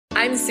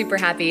I'm super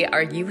happy.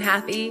 Are you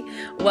happy?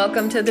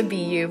 Welcome to the Be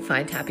You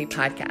Find Happy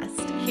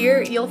podcast.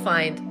 Here you'll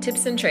find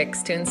tips and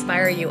tricks to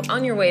inspire you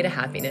on your way to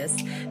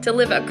happiness, to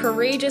live a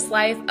courageous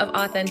life of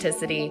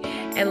authenticity,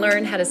 and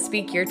learn how to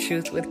speak your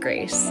truth with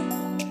grace.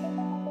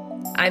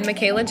 I'm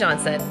Michaela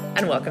Johnson,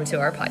 and welcome to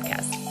our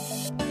podcast.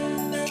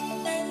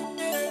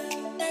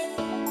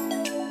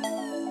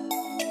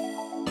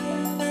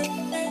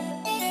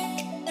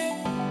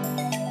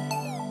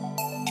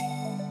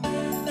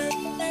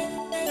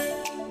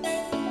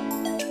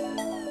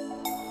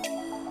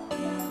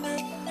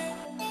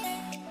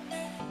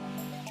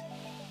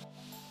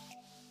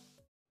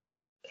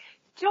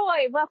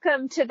 Joy,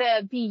 welcome to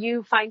the Be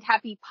You Find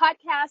Happy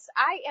podcast.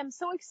 I am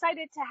so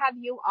excited to have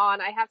you on.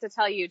 I have to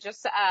tell you,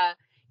 just,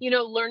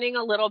 learning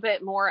a little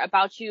bit more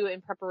about you in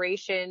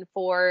preparation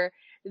for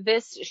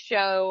this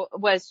show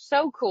was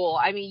so cool.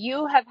 I mean,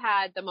 you have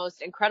had the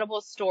most incredible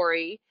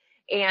story,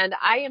 and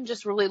I am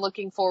just really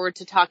looking forward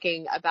to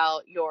talking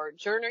about your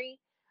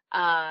journey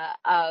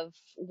of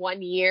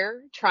 1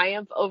 year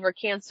triumph over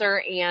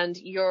cancer and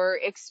your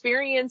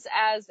experience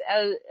as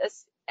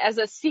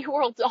a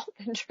SeaWorld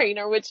dolphin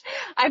trainer, which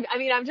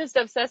I'm just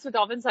obsessed with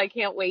dolphins. So I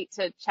can't wait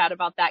to chat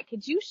about that.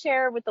 Could you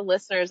share with the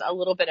listeners a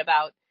little bit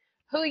about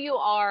who you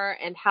are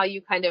and how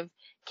you kind of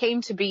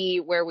came to be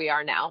where we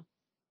are now?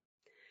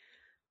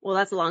 Well,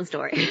 that's a long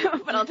story,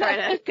 but I'll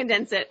try to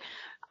condense it.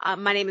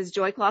 My name is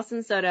Joy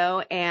Clausen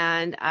Soto,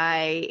 and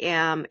I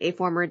am a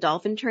former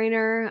dolphin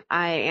trainer.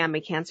 I am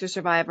a cancer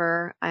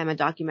survivor. I am a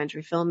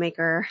documentary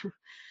filmmaker.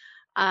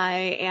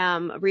 I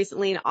am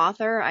recently an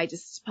author. I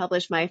just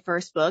published my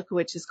first book,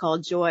 which is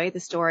called Joy, the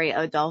story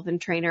of a dolphin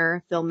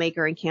trainer,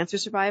 filmmaker, and cancer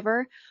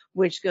survivor,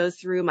 which goes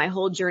through my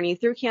whole journey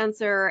through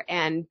cancer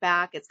and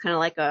back. It's kind of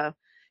like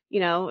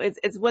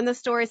it's one of the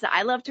stories that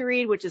I love to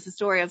read, which is the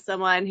story of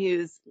someone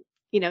who's,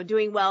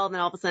 doing well, and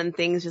then all of a sudden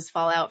things just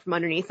fall out from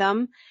underneath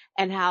them,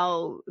 and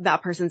how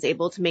that person's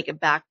able to make it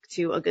back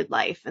to a good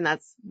life. And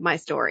that's my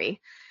story.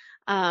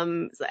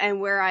 And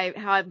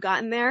how I've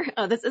gotten there.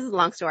 Oh, this is a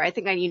long story. I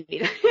think I need to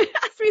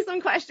ask me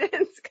some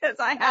questions because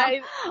I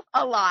have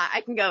a lot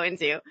I can go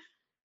into.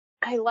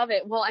 I love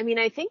it. Well,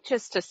 I think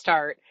just to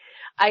start,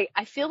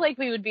 I feel like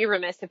we would be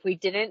remiss if we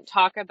didn't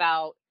talk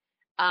about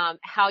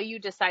how you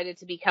decided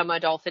to become a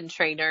dolphin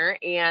trainer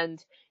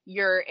and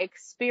your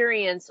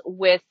experience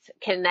with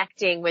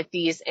connecting with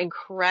these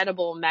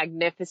incredible,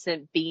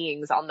 magnificent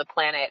beings on the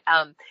planet.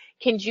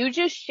 Can you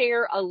just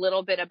share a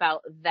little bit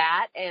about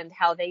that and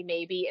how they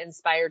maybe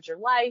inspired your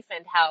life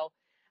and how,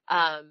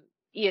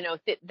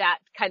 that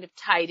kind of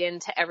tied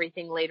into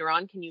everything later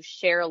on? Can you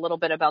share a little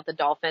bit about the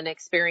dolphin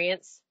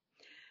experience?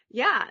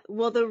 Yeah.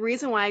 Well, the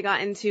reason why I got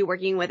into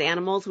working with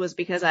animals was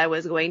because I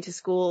was going to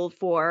school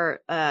for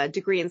a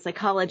degree in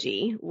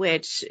psychology,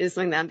 which is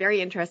something that I'm very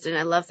interested in.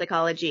 I love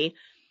psychology.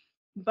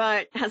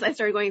 But as I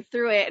started going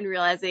through it and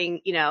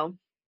realizing,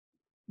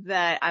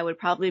 that I would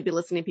probably be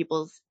listening to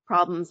people's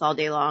problems all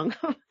day long.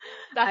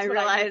 That's what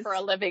I do for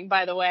a living,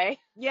 by the way.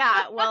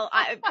 Yeah. Well,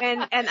 I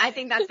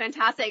think that's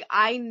fantastic.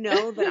 I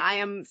know that I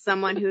am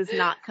someone who's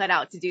not cut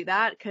out to do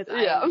that because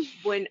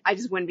I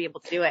just wouldn't be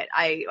able to do it.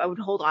 I would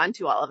hold on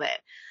to all of it.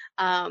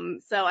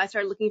 So I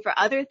started looking for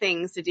other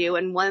things to do.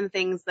 And one of the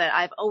things that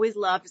I've always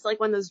loved is like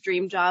one of those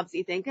dream jobs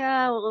you think,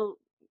 well,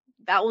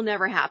 that will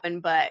never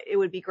happen, but it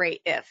would be great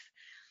if.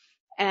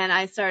 And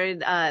I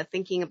started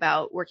thinking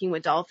about working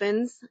with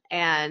dolphins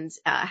and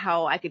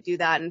how I could do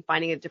that and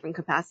finding a different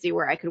capacity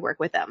where I could work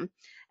with them.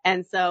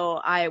 And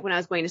so when I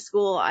was going to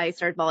school, I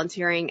started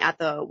volunteering at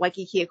the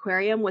Waikiki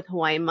Aquarium with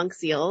Hawaiian monk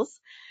seals.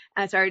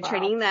 And I started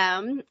training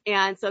them.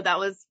 And so that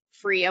was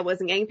free. I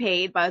wasn't getting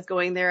paid, but I was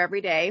going there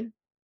every day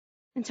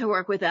and to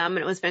work with them.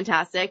 And it was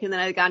fantastic. And then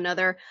I got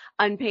another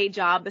unpaid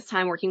job, this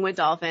time working with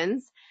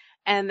dolphins.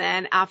 And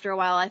then after a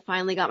while, I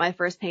finally got my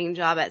first paying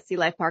job at Sea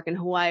Life Park in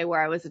Hawaii,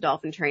 where I was a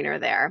dolphin trainer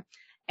there.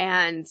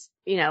 And,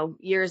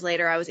 years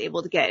later, I was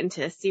able to get into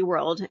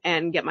SeaWorld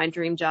and get my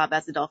dream job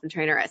as a dolphin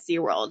trainer at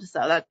SeaWorld.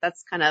 So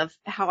that's kind of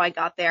how I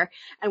got there.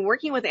 And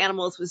working with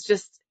animals was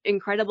just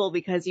incredible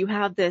because you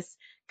have this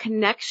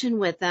connection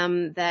with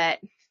them that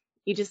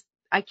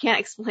I can't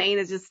explain.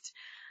 It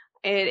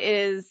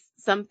is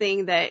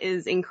something that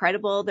is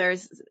incredible.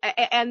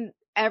 And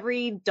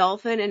every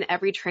dolphin and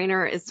every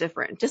trainer is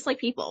different, just like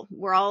people.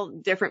 We're all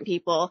different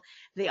people.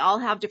 They all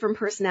have different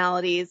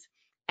personalities,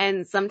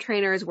 and some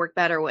trainers work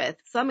better with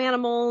some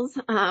animals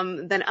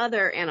than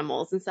other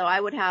animals. And so I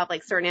would have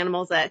like certain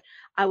animals that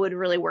I would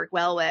really work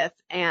well with.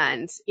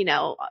 And,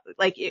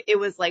 like it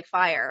was like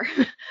fire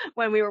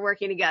when we were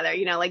working together,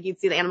 like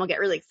you'd see the animal get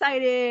really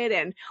excited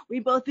and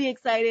we'd both be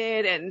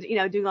excited and,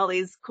 doing all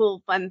these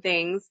cool, fun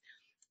things.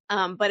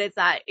 But it's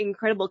that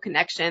incredible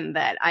connection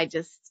that I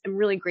just am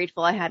really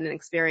grateful I had an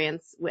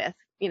experience with.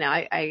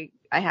 I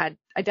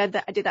did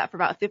that for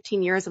about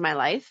 15 years of my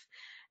life,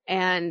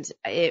 and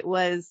it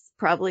was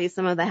probably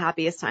some of the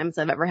happiest times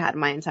I've ever had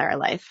in my entire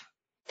life.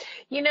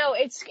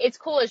 It's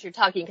cool as you're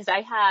talking because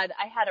I had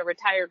a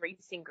retired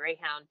racing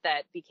greyhound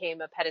that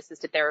became a pet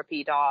assisted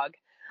therapy dog.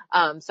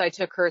 So I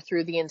took her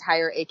through the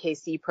entire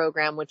AKC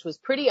program, which was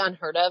pretty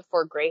unheard of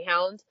for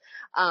greyhound,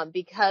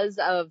 because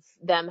of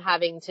them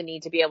having to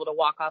need to be able to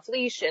walk off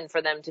leash and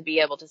for them to be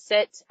able to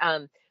sit,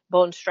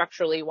 bone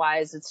structurally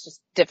wise, it's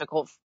just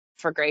difficult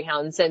for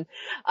greyhounds. And,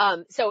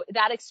 so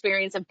that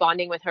experience of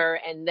bonding with her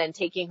and then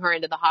taking her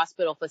into the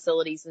hospital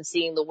facilities and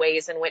seeing the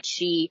ways in which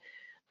she,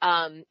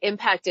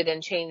 impacted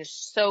and changed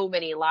so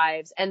many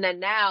lives. And then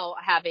now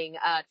having,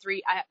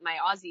 my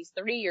Aussie's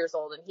 3 years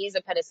old and he's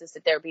a pet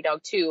assisted therapy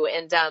dog too.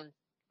 And,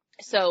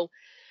 so,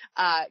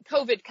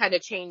 COVID kind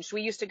of changed.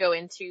 We used to go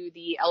into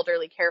the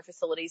elderly care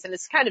facilities and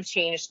it's kind of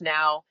changed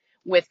now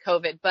with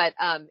COVID, but,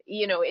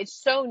 it's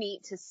so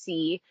neat to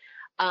see,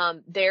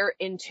 their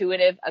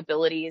intuitive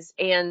abilities.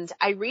 And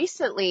I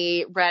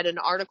recently read an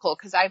article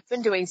because I've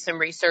been doing some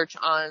research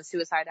on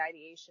suicide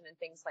ideation and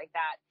things like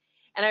that.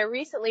 And I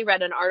recently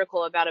read an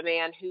article about a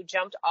man who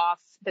jumped off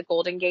the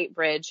Golden Gate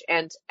Bridge.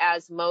 And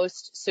as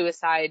most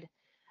suicide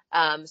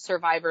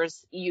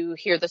survivors, you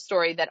hear the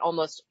story that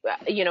almost,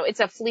 it's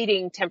a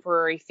fleeting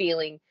temporary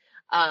feeling.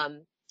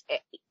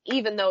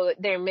 Even though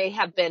there may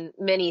have been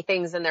many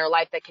things in their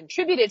life that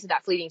contributed to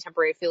that fleeting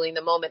temporary feeling,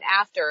 the moment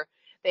after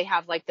they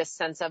have like this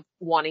sense of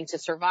wanting to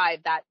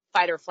survive, that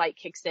fight or flight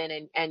kicks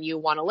in and you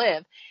want to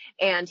live.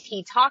 And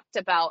he talked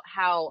about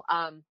how,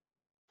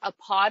 a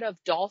pod of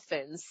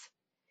dolphins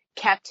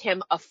kept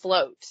him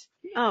afloat.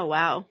 Oh,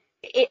 wow.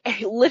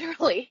 It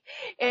literally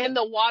in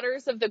the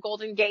waters of the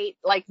Golden Gate,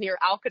 like near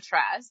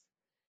Alcatraz,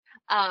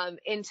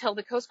 until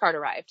the Coast Guard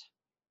arrived.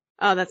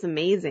 Oh, that's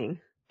amazing.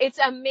 It's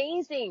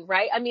amazing,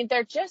 right? I mean,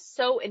 they're just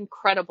so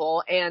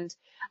incredible. And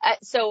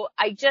so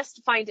I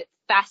just find it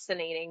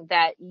fascinating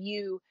that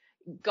you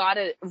got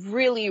a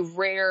really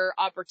rare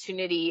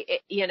opportunity,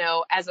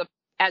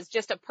 as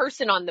just a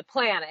person on the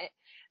planet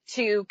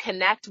to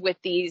connect with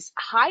these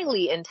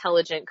highly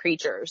intelligent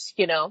creatures,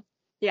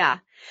 Yeah.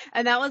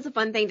 And that was a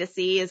fun thing to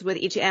see is with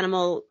each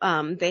animal,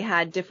 they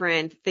had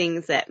different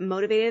things that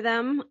motivated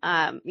them.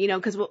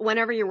 Cause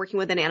whenever you're working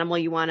with an animal,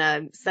 you want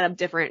to set up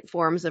different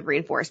forms of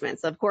reinforcement.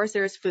 So of course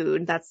there's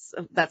food. That's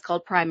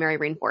called primary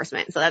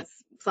reinforcement. So that's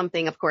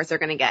something of course they're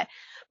going to get,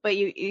 but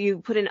you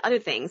put in other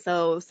things.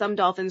 So some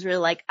dolphins really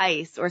like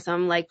ice or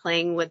some like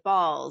playing with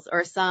balls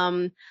or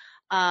some,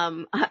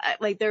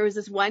 like there was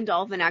this one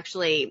dolphin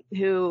actually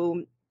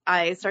who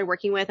I started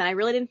working with and I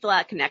really didn't feel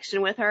that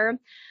connection with her.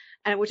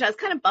 And which I was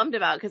kind of bummed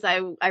about because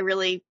I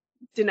really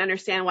didn't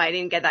understand why I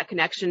didn't get that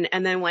connection.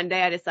 And then one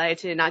day I decided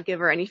to not give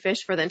her any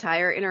fish for the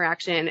entire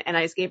interaction. And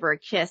I just gave her a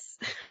kiss.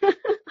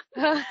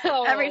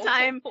 Every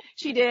time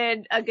she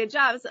did a good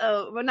job.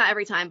 So, well, not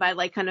every time, but I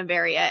like kind of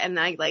vary it. And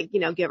I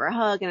give her a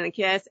hug and a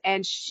kiss.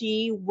 And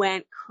she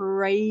went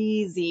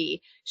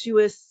crazy. She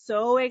was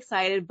so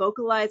excited,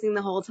 vocalizing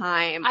the whole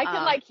time. I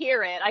can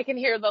hear it. I can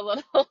hear the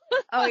little.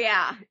 Oh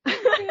yeah.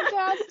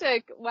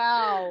 Fantastic.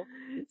 Wow.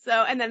 So,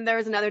 and then there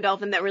was another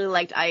dolphin that really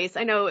liked ice.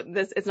 I know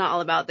it's not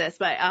all about this,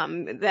 but,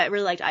 that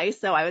really liked ice.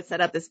 So I would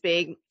set up this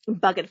big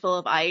bucket full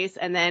of ice.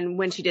 And then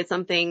when she did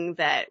something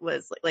that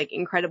was like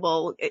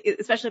incredible,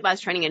 especially if I was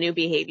training a new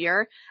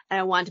behavior and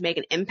I wanted to make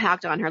an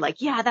impact on her, like,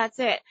 yeah, that's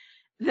it.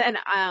 Then,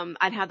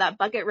 I'd have that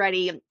bucket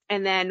ready.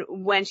 And then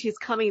when she's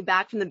coming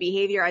back from the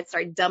behavior, I'd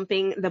start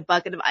dumping the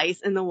bucket of ice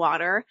in the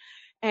water.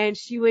 And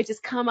she would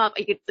just come up,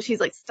 she's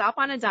like, stop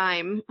on a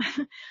dime,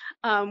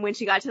 when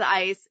she got to the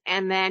ice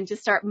and then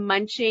just start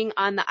munching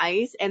on the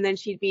ice. And then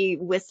she'd be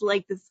whistling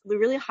like this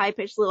really high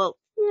pitched little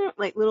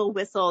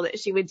whistle that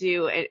she would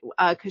do,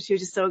 cause she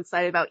was just so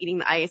excited about eating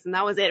the ice. And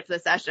that was it for the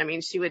session. I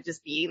mean, she would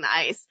just be eating the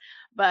ice,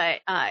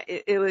 but,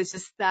 it was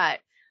just that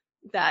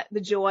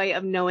the joy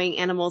of knowing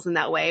animals in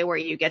that way where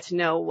you get to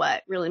know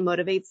what really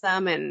motivates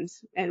them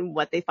and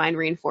what they find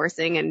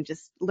reinforcing and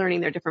just learning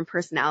their different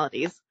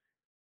personalities.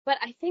 But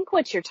I think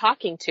what you're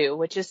talking to,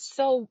 which is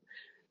so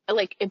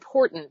like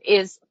important,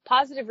 is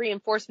positive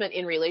reinforcement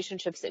in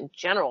relationships in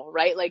general,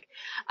 right? Like,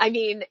 I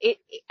mean,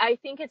 I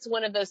think it's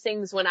one of those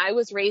things when I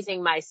was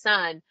raising my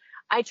son,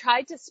 I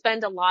tried to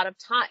spend a lot of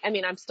time. I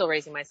mean, I'm still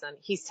raising my son.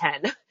 He's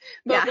 10,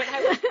 but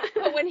yeah.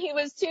 When he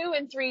was 2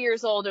 and 3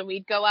 years old and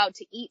we'd go out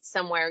to eat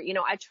somewhere,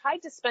 I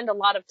tried to spend a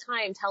lot of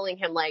time telling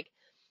him like,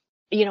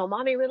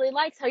 mommy really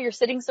likes how you're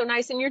sitting so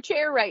nice in your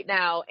chair right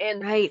now.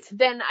 And right.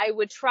 Then I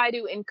would try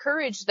to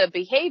encourage the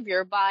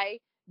behavior by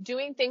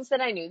doing things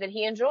that I knew that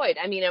he enjoyed.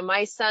 I mean, and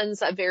my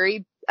son's a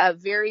very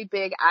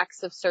big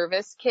acts of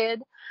service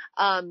kid.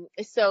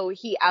 So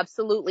he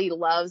absolutely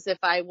loves if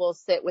I will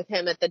sit with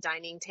him at the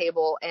dining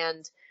table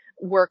and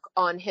work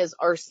on his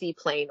RC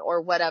plane or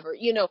whatever,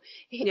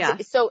 Yeah.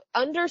 So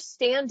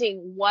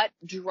understanding what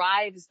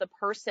drives the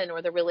person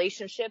or the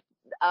relationship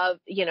of,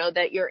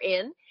 that you're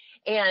in,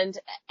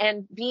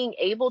 and being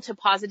able to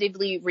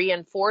positively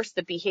reinforce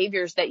the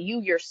behaviors that you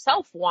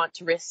yourself want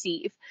to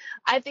receive,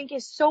 I think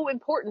is so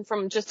important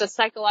from just a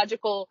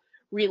psychological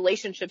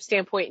relationship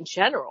standpoint in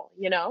general,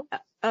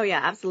 Oh yeah,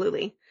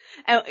 absolutely.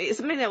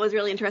 Something that was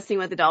really interesting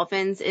with the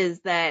dolphins is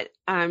that,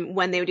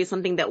 when they would do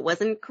something that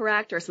wasn't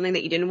correct or something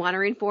that you didn't want to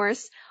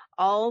reinforce,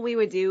 all we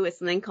would do is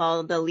something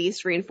called the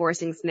least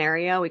reinforcing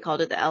scenario. We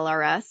called it the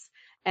LRS.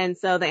 And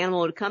so the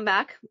animal would come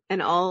back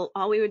and all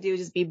we would do is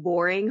just be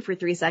boring for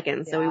 3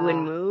 seconds. So we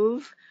wouldn't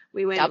move.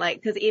 We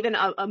wouldn't cause even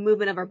a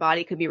movement of our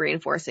body could be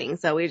reinforcing.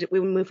 So we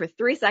would move for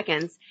 3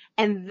 seconds,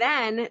 and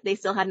then they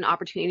still had an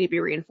opportunity to be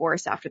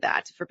reinforced after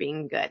that for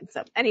being good.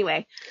 So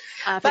anyway,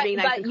 for being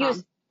nice and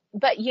calm.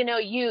 But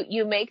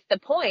you make the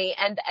point,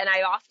 and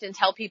I often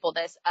tell people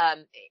this,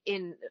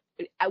 in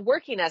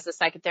working as a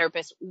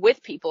psychotherapist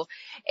with people,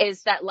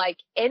 is that like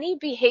any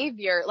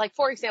behavior, like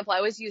for example, I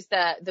always use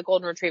the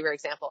golden retriever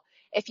example.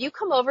 If you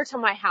come over to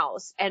my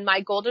house and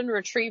my golden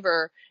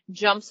retriever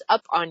jumps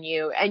up on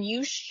you and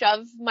you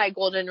shove my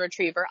golden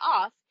retriever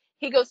off,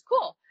 he goes,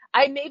 cool.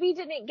 I maybe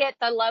didn't get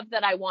the love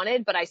that I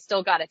wanted, but I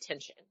still got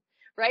attention,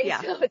 right?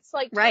 Yeah. So it's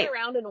like turn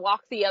around and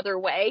walk the other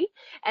way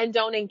and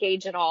don't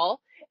engage at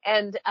all.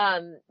 And,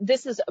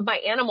 this is my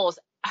animals.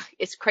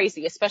 It's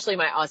crazy, especially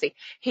my Aussie.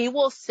 He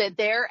will sit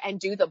there and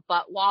do the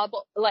butt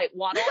waddle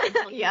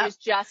until he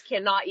just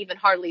cannot even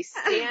hardly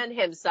stand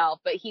himself,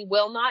 but he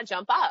will not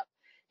jump up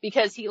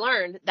because he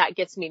learned that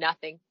gets me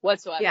nothing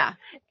whatsoever. Yeah.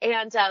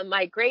 And,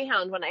 my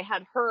greyhound, when I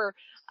had her,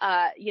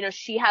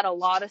 she had a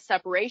lot of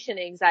separation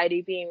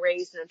anxiety being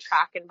raised in a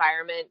track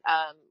environment,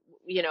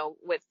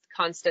 with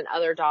constant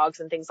other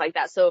dogs and things like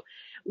that. So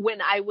when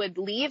I would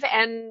leave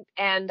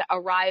and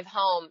arrive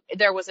home,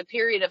 there was a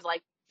period of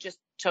like, just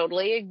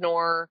totally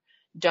ignore,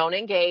 don't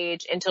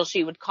engage until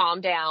she would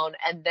calm down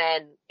and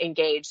then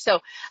engage.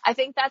 So I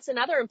think that's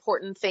another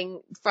important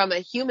thing from a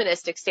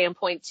humanistic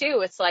standpoint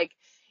too. It's like,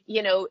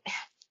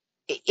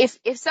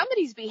 if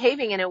somebody's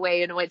behaving in a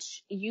way in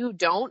which you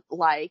don't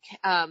like,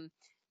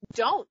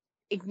 don't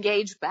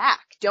engage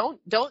back. Don't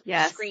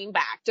scream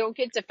back. Don't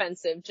get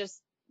defensive.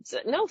 Just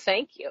no,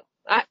 thank you.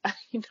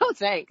 No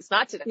thanks.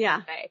 Not today.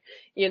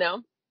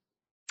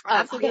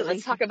 Absolutely. Okay,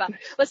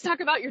 let's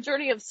talk about your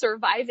journey of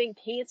surviving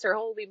cancer.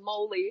 Holy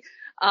moly.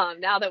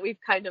 Now that we've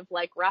kind of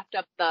like wrapped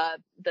up the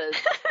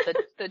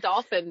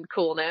dolphin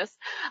coolness.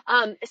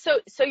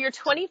 So you're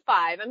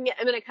 25. I'm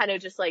going to kind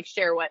of just like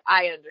share what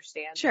I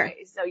understand. Sure.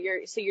 Right? So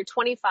you're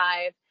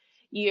 25.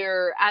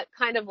 You're at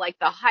kind of like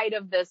the height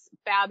of this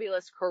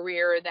fabulous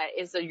career that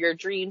is your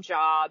dream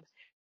job.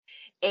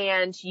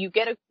 And you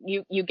get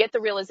the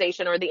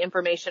realization or the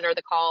information or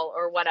the call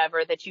or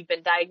whatever that you've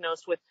been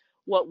diagnosed with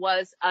what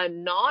was a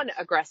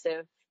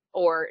non-aggressive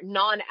or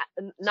not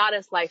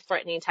as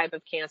life-threatening type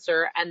of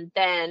cancer. And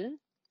then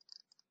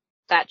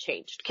that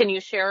changed. Can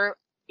you share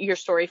your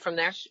story from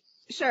there?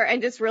 Sure.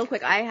 And just real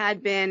quick,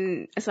 I'd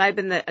been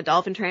a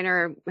dolphin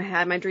trainer, I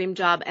had my dream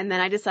job, and then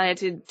I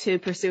decided to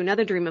pursue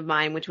another dream of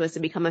mine, which was to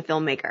become a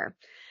filmmaker.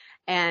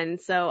 And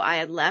so I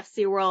had left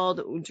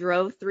SeaWorld,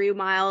 drove 3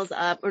 hours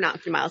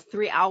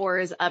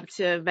up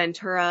to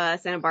Ventura,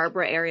 Santa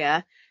Barbara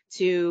area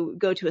to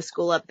go to a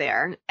school up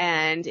there.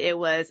 And it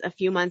was a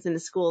few months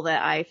into school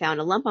that I found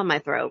a lump on my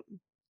throat.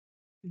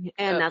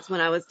 And that's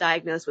when I was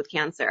diagnosed with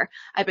cancer.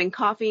 I've been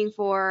coughing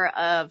for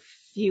a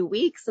few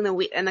weeks and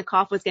the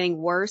cough was getting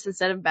worse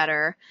instead of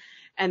better.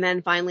 And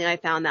then finally I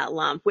found that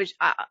lump, which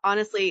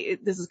honestly,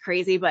 this is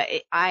crazy, but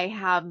I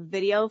have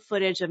video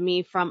footage of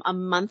me from a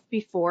month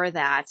before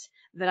that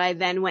I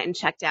then went and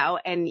checked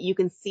out, and you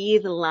can see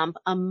the lump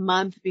a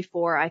month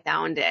before I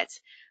found it.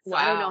 So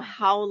I don't know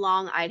how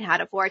long I'd had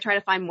it for. I tried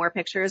to find more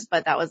pictures,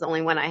 but that was the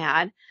only one I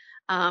had.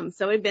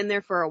 So it had been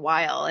there for a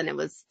while and it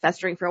was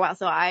festering for a while.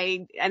 So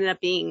I ended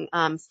up being,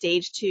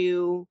 stage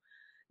 2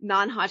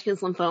 non-Hodgkin's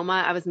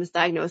lymphoma. I was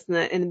misdiagnosed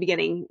in the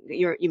beginning.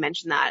 You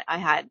mentioned that I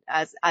had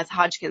as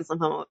Hodgkin's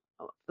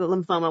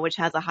lymphoma, which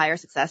has a higher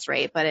success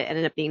rate, but it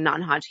ended up being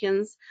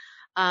non-Hodgkin's.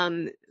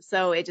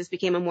 So it just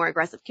became a more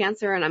aggressive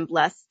cancer, and I'm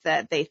blessed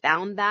that they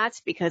found that,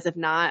 because if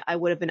not, I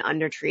would have been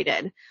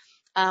undertreated.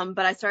 But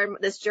I started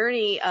this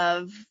journey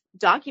of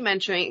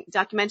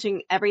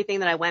documenting everything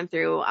that I went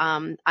through.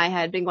 I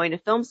had been going to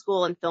film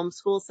school, and film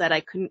school said I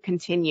couldn't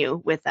continue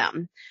with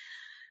them,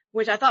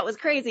 which I thought was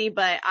crazy,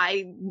 but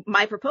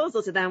my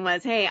proposal to them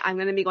was, hey, I'm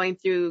going to be going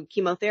through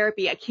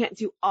chemotherapy. I can't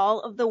do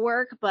all of the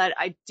work, but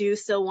I do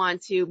still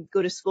want to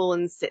go to school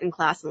and sit in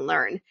class and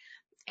learn.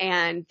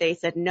 And they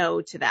said no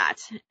to that.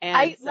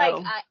 And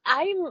my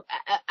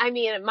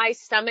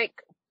stomach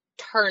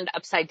turned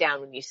upside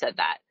down when you said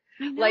that.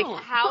 Like,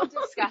 how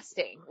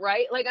disgusting,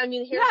 right? Like, I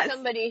mean, here's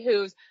somebody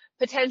who's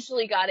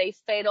potentially got a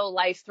fatal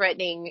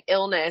life-threatening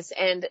illness,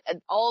 and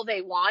all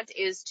they want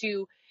is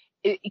to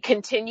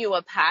continue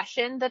a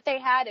passion that they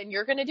had, and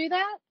you're going to do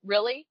that?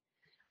 Really?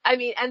 I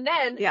mean, and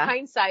then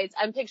hindsight,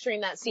 I'm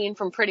picturing that scene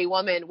from Pretty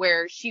Woman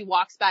where she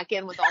walks back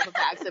in with all the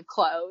bags of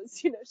clothes.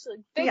 She's like,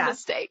 big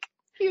mistake.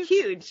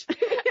 Huge.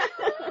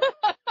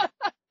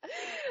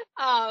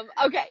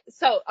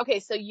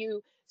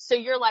 So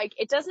you're like,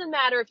 it doesn't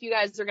matter if you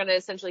guys are going to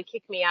essentially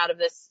kick me out of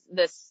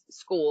this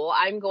school.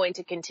 I'm going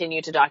to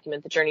continue to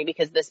document the journey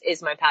because this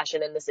is my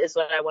passion and this is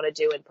what I want to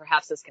do, and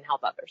perhaps this can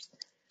help others.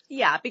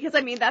 Yeah, because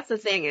I mean, that's the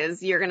thing,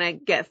 is you're going to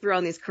get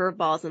thrown these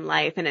curveballs in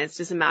life, and it's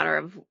just a matter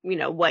of,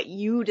 what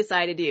you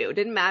decide to do. It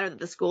didn't matter that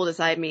the school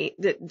decided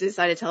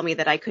to tell me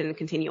that I couldn't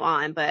continue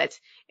on, but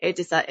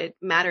it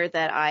mattered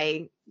that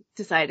I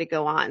decided to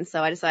go on.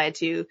 So I decided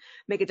to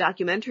make a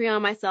documentary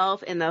on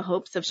myself in the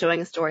hopes of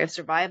showing a story of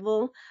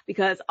survival,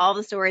 because all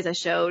the stories I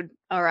saw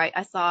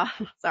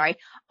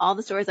all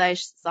the stories I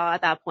saw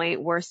at that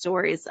point were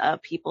stories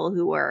of people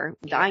who were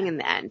dying in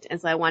the end.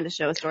 And so I wanted to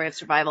show a story of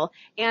survival,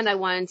 and I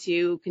wanted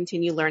to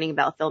continue learning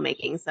about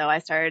filmmaking. So I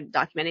started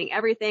documenting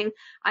everything.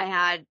 I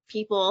had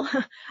people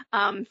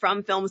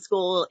from film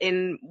school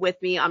in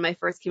with me on my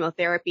first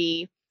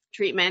chemotherapy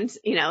treatment,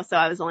 so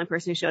I was the only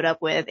person who showed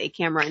up with a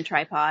camera and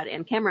tripod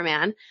and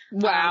cameraman.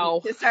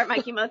 Wow. To start my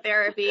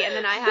chemotherapy. And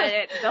then I had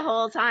it the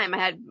whole time. I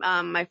had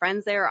my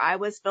friends there. I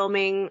was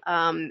filming,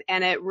 and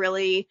it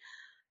really,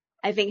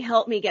 I think,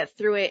 helped me get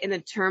through it in the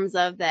terms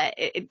of that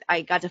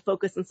I got to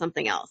focus on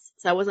something else.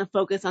 So I wasn't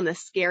focused on this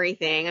scary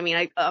thing. I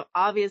mean,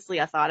 obviously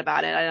I thought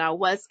about it and I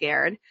was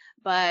scared,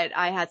 but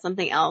I had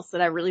something else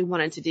that I really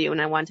wanted to do, and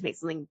I wanted to make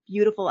something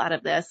beautiful out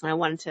of this, and I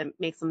wanted to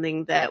make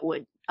something that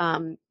would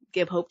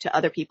give hope to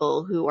other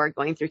people who are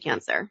going through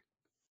cancer.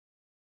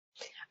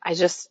 I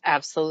just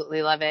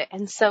absolutely love it.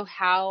 And so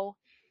share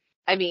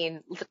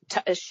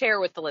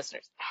with the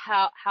listeners,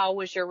 how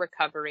was your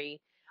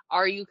recovery?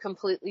 Are you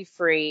completely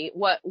free?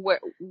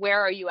 Where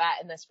are you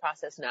at in this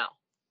process now?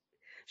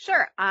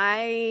 Sure.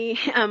 I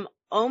am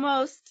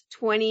almost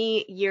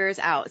 20 years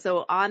out.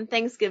 So on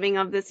Thanksgiving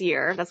of this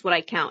year, that's what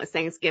I count as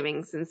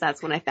Thanksgiving, since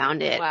that's when I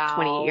found it. Wow.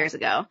 20 years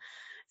ago.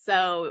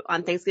 So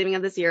on Thanksgiving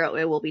of this year,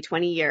 it will be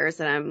 20 years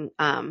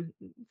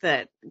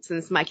that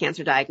since my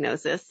cancer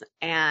diagnosis,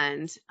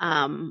 and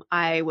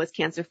I was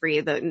cancer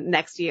free the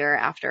next year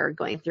after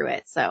going through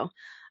it. So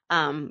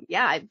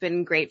I've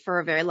been great for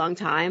a very long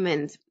time,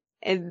 and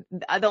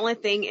the only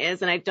thing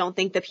is, and I don't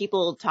think that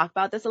people talk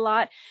about this a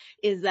lot,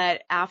 is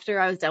that after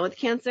I was done with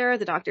cancer,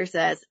 the doctor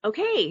says,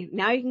 okay,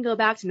 now you can go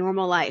back to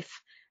normal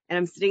life. And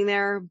I'm sitting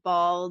there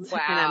bald. Wow.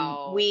 And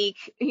I'm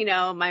weak,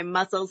 my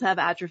muscles have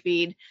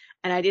atrophied,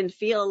 and I didn't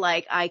feel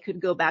like I could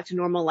go back to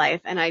normal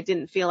life. And I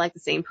didn't feel like the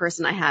same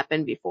person I had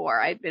been before.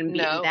 I'd been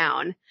beaten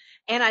down,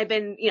 and I'd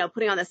been,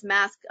 putting on this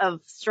mask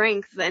of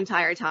strength the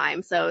entire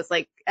time. So it's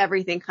like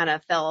everything kind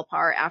of fell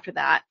apart after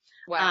that.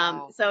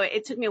 Wow. So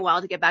it took me a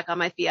while to get back on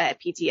my feet. I had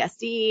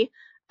PTSD.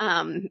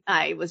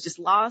 I was just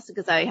lost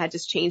because I had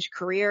just changed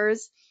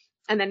careers.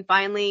 And then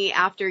finally,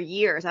 after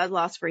years, I was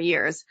lost for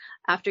years.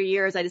 After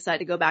years, I decided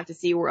to go back to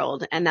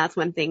SeaWorld, and that's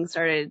when things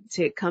started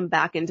to come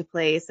back into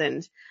place.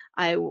 And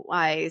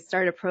I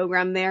started a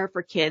program there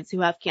for kids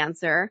who have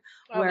cancer,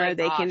 where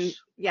they can,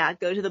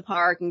 go to the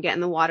park and get in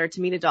the water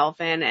to meet a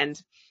dolphin.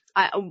 And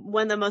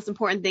one of the most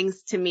important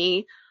things to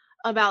me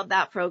about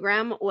that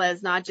program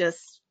was not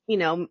just,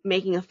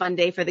 making a fun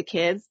day for the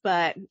kids,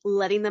 but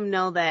letting them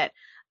know that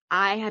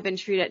I have been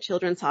treated at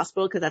Children's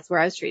Hospital, because that's where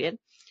I was treated.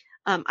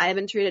 I have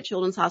been treated at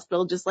Children's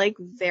Hospital just like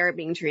they're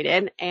being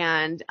treated.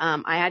 And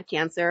I had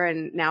cancer,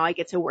 and now I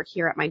get to work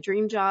here at my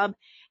dream job,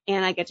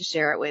 and I get to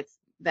share it with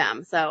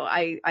them. So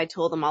I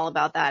told them all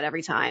about that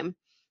every time.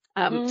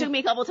 Took me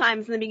a couple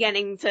times in the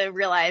beginning to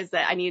realize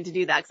that I needed to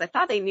do that, because I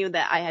thought they knew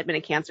that I had been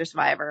a cancer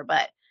survivor,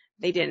 but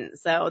they didn't.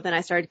 So then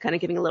I started kind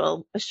of giving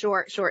a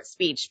short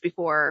speech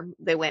before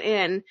they went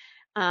in,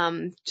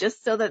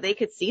 just so that they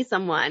could see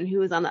someone who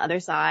was on the other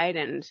side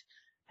and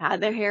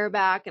had their hair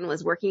back and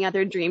was working at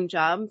their dream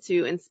job,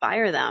 to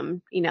inspire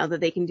them, that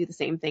they can do the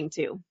same thing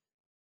too.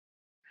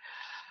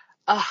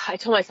 I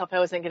told myself I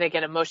wasn't going to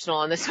get emotional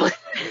on this one.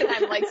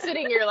 I'm like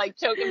sitting here like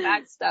choking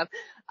back stuff.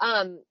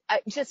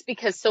 Just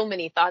because so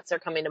many thoughts are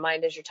coming to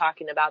mind as you're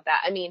talking about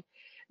that. I mean,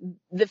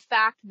 the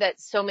fact that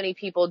so many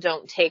people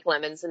don't take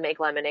lemons and make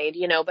lemonade,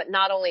 but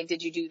not only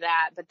did you do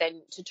that, but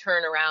then to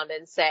turn around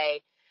and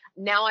say,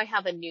 now I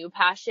have a new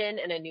passion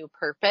and a new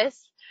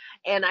purpose.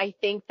 And I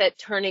think that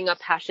turning a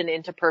passion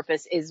into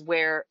purpose is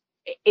where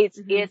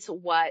it's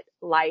what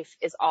life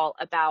is all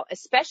about,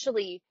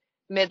 especially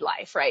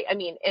midlife, right? I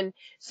mean, and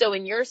so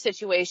in your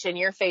situation,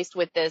 you're faced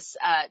with this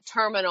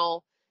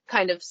terminal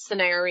kind of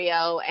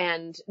scenario,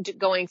 and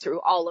going through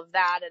all of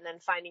that, and then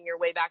finding your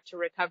way back to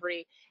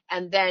recovery,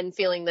 and then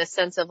feeling this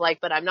sense of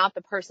like, but I'm not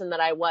the person that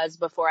I was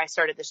before I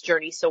started this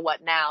journey. So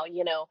what now,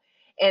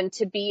 and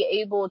to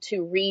be able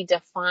to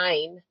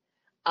redefine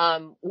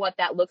what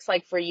that looks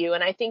like for you.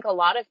 And I think a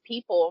lot of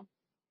people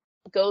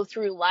go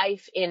through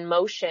life in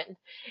motion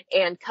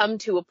and come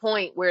to a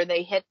point where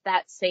they hit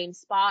that same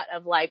spot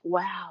of like,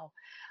 wow,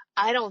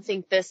 I don't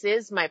think this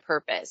is my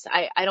purpose.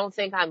 I don't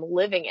think I'm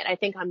living it. I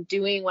think I'm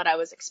doing what I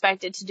was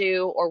expected to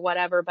do or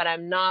whatever, but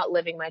I'm not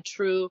living my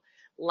true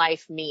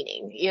life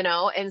meaning,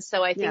 And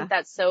so I think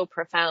that's so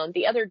profound.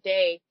 The other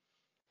day,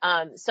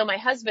 so my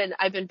husband,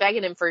 I've been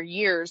begging him for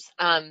years,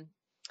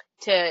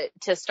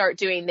 to start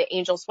doing the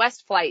Angels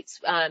West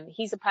flights.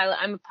 He's a pilot.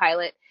 I'm a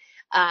pilot.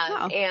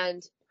 Wow.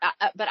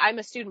 But I'm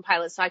a student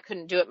pilot, so I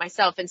couldn't do it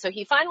myself. And so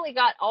he finally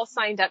got all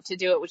signed up to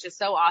do it, which is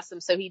so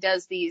awesome. So he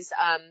does these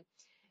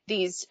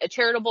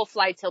charitable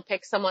flights. He'll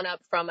pick someone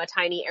up from a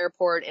tiny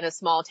airport in a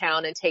small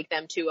town and take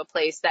them to a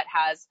place that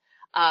has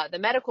the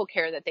medical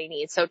care that they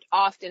need. So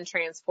often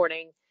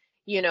transporting,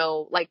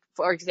 like,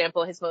 for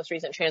example, his most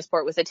recent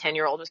transport was a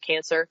 10-year-old with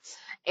cancer.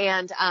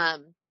 And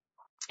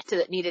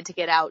that needed to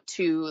get out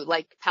to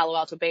like Palo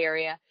Alto Bay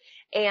Area.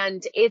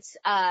 And it's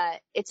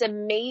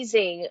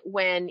amazing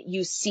when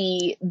you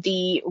see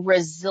the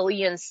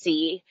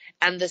resiliency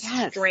and the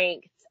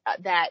strength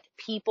that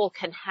people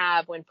can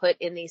have when put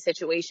in these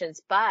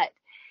situations. But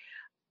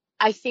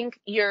I think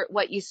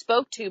what you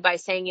spoke to by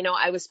saying, you know,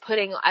 I was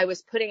putting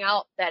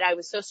out that I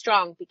was so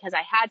strong because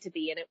I had to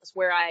be, and it was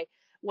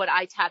what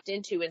I tapped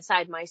into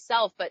inside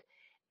myself.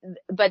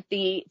 But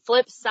the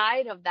flip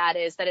side of that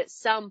is that at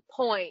some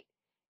point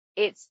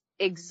it's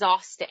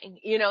exhausting,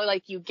 you know,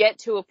 like you get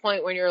to a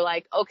point when you're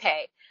like,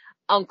 okay,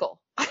 uncle,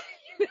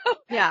 you know?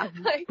 Yeah.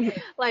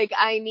 like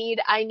I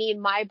need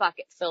my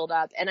bucket filled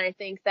up. And I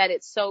think that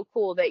it's so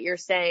cool that you're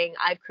saying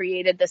I've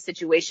created the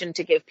situation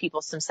to give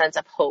people some sense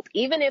of hope,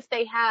 even if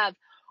they have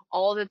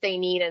all that they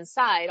need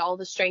inside, all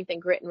the strength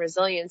and grit and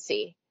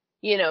resiliency,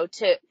 you know,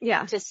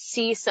 to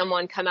see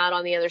someone come out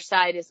on the other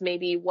side is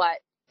maybe what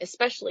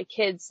especially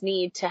kids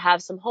need to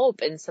have some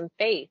hope and some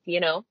faith, you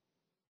know?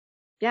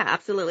 Yeah,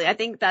 absolutely. I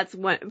think that's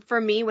what, for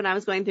me, when I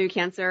was going through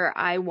cancer,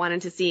 I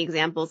wanted to see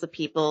examples of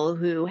people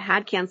who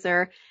had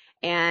cancer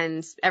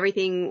and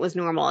everything was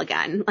normal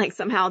again. Like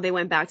somehow they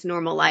went back to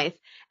normal life.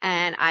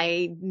 And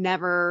I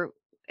never,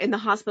 in the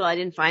hospital, I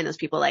didn't find those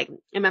people. Like I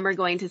remember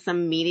going to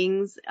some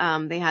meetings.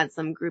 They had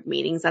some group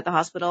meetings at the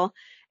hospital,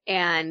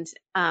 and,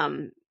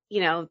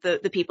 you know,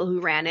 the people who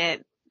ran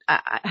it,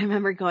 I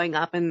remember going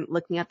up and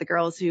looking at the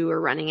girls who were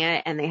running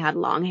it, and they had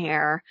long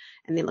hair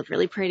and they looked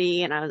really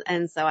pretty.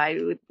 And so I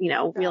would, you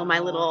know, wheel my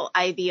little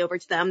IV over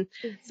to them.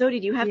 So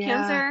did you have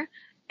cancer?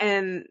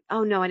 And,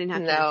 oh no, I didn't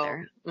have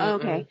cancer. Oh,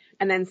 okay.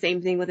 And then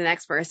same thing with the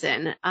next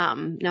person.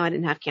 No, I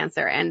didn't have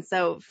cancer. And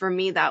so for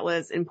me, that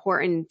was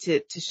important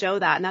to show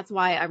that. And that's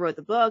why I wrote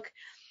the book.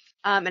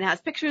 It has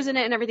pictures in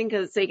it and everything,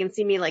 so you can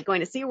see me like going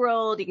to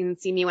SeaWorld. You can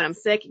see me when I'm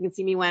sick. You can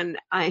see me when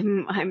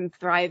I'm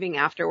thriving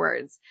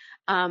afterwards.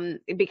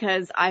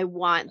 Because I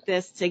want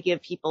this to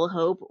give people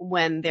hope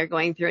when they're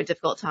going through a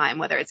difficult time,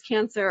 whether it's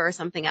cancer or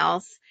something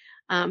else.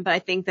 But I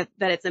think that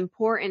it's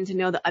important to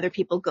know that other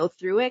people go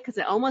through it, because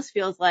it almost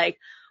feels like,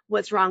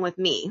 what's wrong with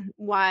me?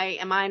 Why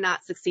am I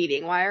not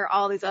succeeding? Why are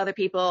all these other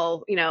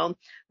people, you know,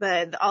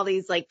 all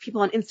these like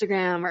people on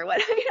Instagram or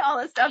what, you know,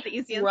 all the stuff that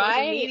you see on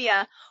social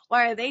media,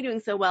 why are they doing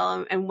so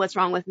well, and what's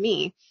wrong with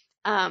me?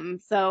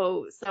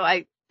 So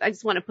I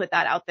just want to put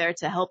that out there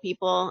to help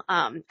people.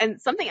 And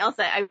something else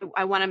that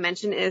I want to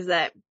mention is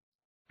that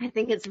I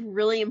think it's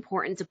really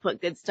important to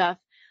put good stuff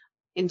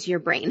into your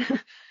brain.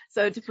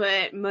 So to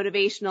put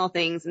motivational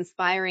things,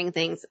 inspiring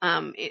things,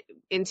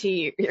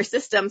 into your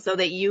system so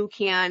that you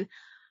can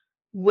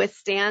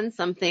withstand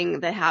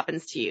something that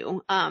happens to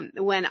you.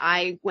 When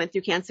I went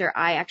through cancer,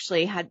 I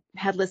actually had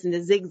listened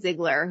to Zig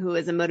Ziglar, who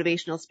is a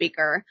motivational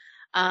speaker.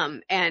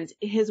 And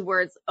his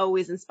words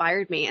always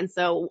inspired me. And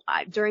so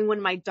during one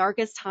of my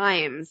darkest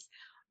times,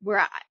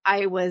 where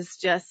I was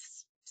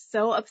just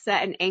so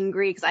upset and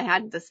angry because I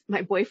had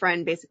my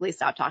boyfriend basically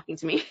stopped talking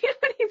to me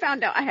when he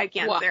found out I had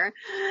cancer.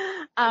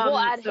 We'll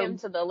add him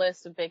to the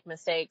list of big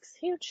mistakes.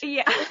 Huge.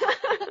 Yeah.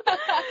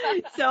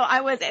 So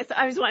I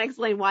just want to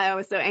explain why I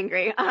was so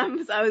angry.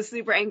 So I was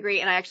super angry,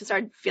 and I actually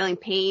started feeling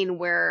pain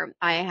where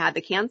I had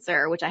the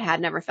cancer, which I had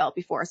never felt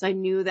before. So I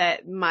knew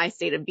that my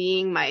state of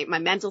being, my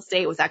mental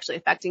state was actually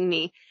affecting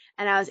me.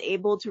 And I was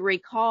able to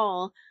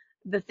recall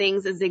the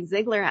things that Zig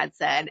Ziglar had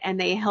said, and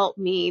they helped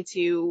me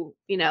to,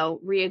 you know,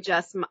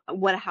 readjust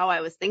how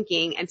I was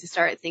thinking, and to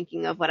start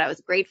thinking of what I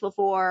was grateful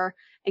for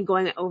and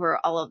going over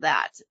all of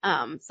that.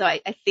 So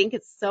I think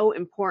it's so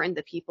important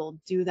that people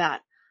do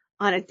that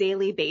on a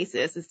daily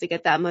basis, is to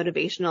get that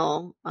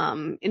motivational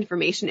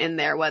information in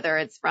there, whether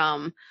it's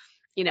from,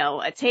 you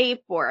know, a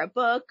tape or a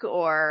book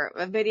or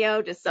a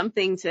video, just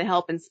something to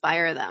help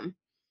inspire them.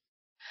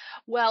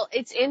 Well,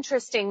 it's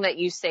interesting that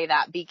you say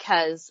that,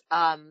 because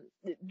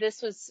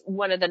this was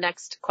one of the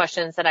next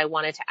questions that I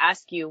wanted to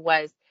ask you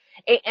was,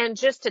 and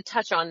just to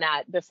touch on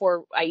that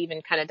before I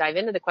even kind of dive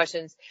into the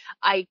questions,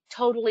 I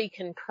totally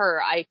concur.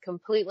 I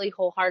completely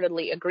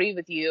wholeheartedly agree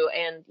with you.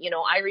 And, you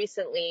know, I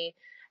recently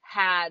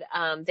had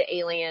the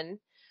alien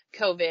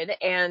COVID,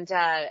 and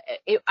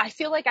I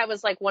feel like I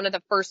was like one of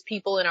the first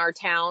people in our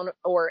town,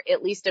 or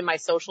at least in my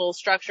social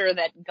structure,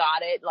 that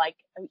got it, like,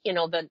 you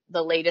know,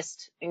 the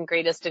latest and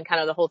greatest and kind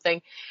of the whole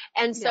thing.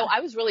 And so I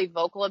was really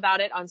vocal about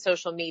it on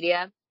social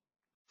media.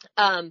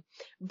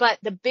 But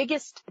the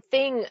biggest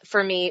thing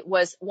for me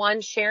was, one,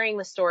 sharing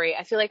the story.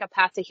 I feel like a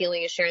path to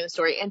healing is sharing the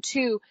story. And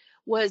two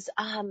was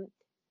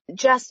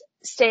just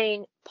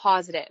staying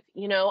positive.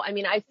 You know, I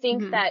mean, I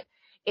think that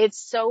it's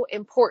so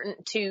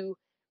important to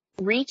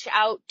reach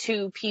out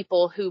to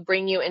people who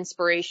bring you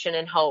inspiration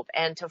and hope,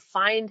 and to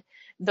find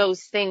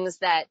those things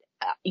that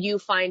you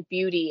find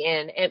beauty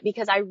in. And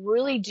because I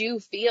really do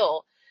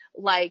feel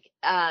like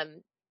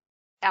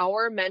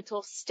our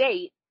mental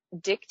state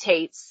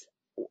dictates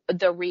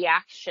the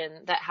reaction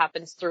that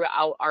happens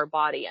throughout our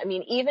body. I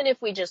mean, even if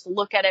we just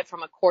look at it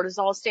from a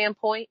cortisol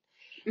standpoint,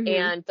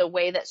 and the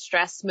way that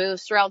stress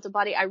moves throughout the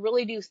body, I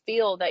really do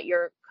feel that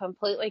you're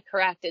completely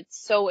correct.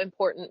 It's so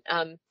important.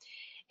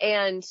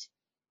 And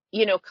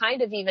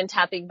kind of even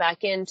tapping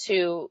back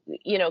into,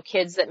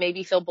 kids that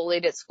maybe feel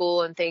bullied at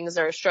school and things,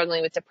 are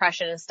struggling with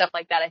depression and stuff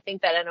like that. I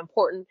think that an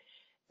important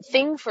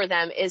thing for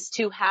them is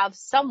to have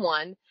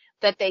someone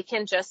that they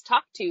can just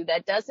talk to,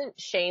 that doesn't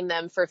shame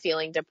them for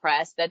feeling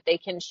depressed, that they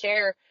can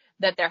share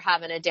that they're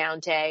having a down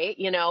day,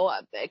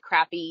 a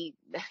crappy,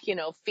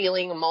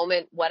 feeling, a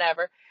moment,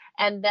 whatever,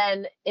 and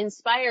then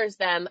inspires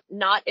them,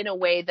 not in a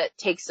way that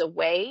takes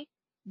away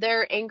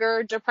their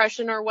anger,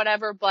 depression, or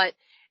whatever, but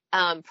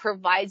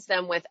provides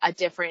them with a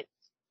different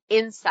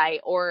insight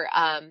or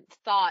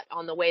thought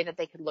on the way that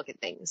they could look at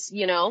things,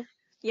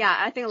 Yeah,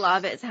 I think a lot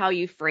of it is how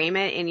you frame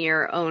it in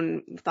your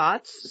own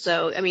thoughts.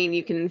 So, I mean,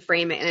 you can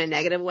frame it in a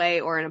negative way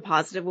or in a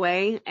positive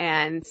way.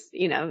 And,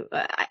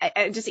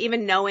 I just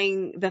even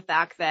knowing the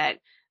fact that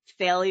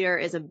failure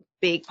is a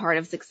big part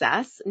of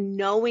success,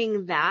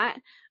 knowing that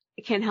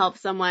can help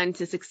someone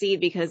to succeed,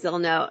 because they'll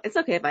know it's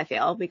okay if I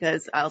fail,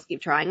 because I'll keep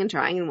trying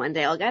and one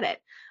day I'll get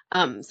it.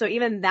 So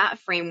even that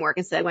framework,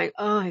 instead of going,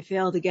 oh, I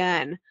failed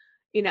again,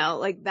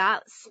 like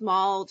that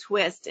small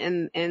twist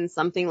in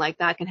something like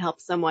that can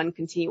help someone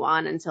continue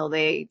on until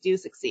they do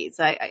succeed.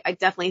 So I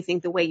definitely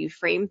think the way you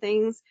frame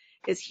things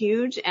is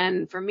huge.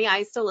 And for me,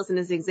 I still listen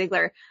to Zig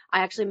Ziglar.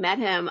 I actually met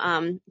him.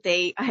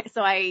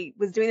 So I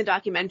was doing the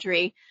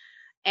documentary,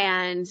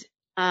 and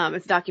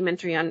it's a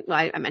documentary on,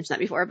 well, I mentioned that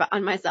before, but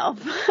on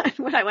myself,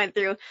 what I went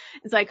through.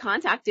 And so I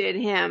contacted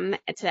him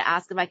to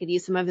ask if I could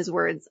use some of his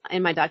words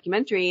in my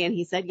documentary, and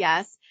he said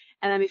yes.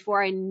 And then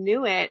before I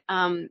knew it,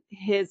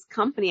 his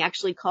company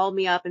actually called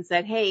me up and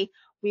said, hey,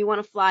 we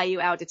want to fly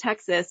you out to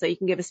Texas so you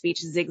can give a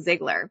speech to Zig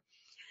Ziglar.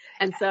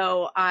 And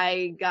so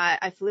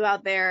I flew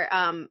out there.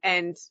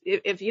 And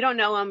if you don't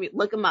know him,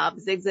 look him up.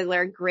 Zig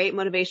Ziglar, great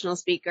motivational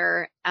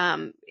speaker.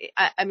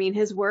 I mean,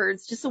 his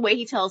words, just the way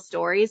he tells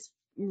stories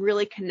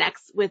really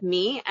connects with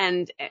me,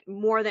 and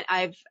more than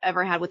I've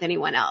ever had with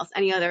anyone else,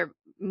 any other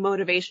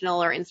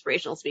motivational or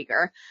inspirational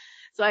speaker.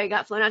 So I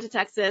got flown out to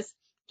Texas,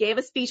 gave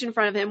a speech in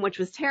front of him, which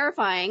was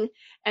terrifying.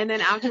 And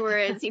then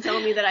afterwards, he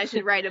told me that I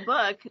should write a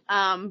book.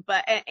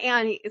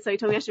 So he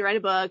told me I should write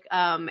a book.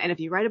 And if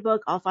you write a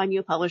book, I'll find you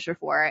a publisher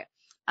for it.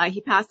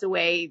 He passed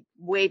away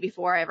way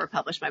before I ever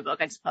published my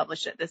book. I just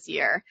published it this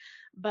year.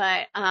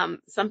 But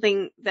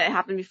something that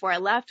happened before I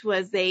left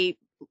was this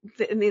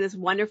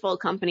wonderful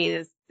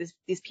company,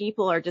 these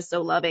people are just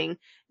so loving.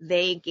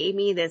 They gave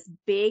me this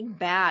big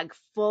bag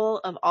full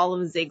of all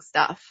of Zig's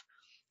stuff.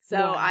 So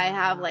wow. I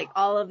have like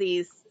all of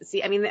these,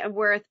 they're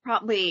worth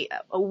probably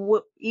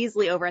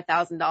easily over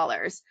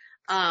 $1,000.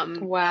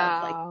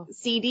 Wow. Like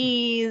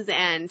CDs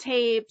and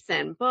tapes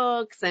and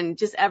books and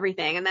just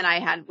everything. And then I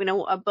had,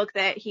 a book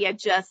that he had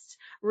just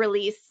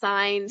released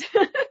signed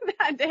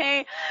that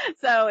day.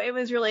 So it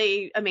was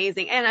really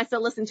amazing. And I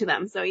still listen to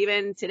them. So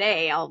even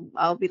today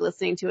I'll be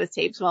listening to his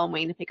tapes while I'm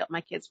waiting to pick up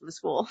my kids from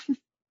school.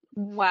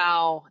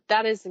 Wow.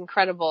 That is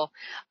incredible.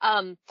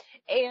 And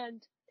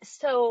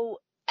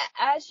so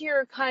as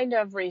you're kind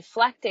of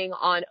reflecting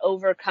on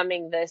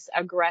overcoming this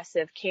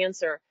aggressive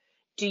cancer,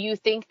 do you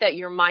think that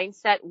your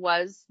mindset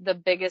was the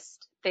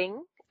biggest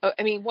thing?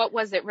 I mean, what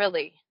was it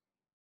really?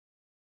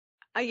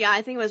 Yeah,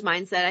 I think it was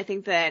mindset. I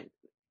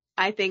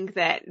think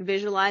that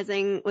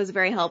visualizing was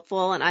very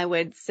helpful. And I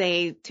would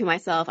say to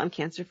myself, I'm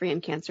cancer free,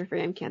 I'm cancer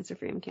free, I'm cancer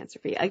free, I'm cancer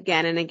free,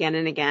 again and again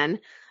and again.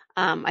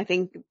 I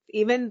think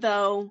even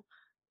though,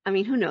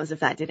 who knows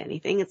if that did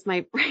anything? It's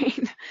my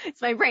brain.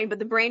 It's my brain, but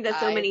the brain does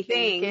so many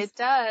things. It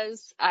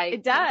does.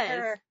 It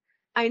does.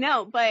 I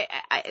know. But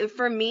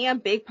for me, a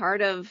big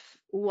part of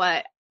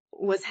what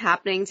was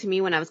happening to me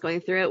when I was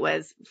going through it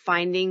was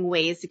finding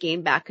ways to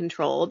gain back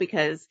control,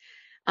 because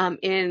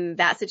in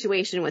that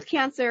situation with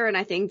cancer, and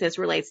I think this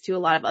relates to a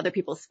lot of other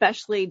people,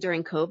 especially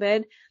during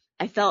COVID,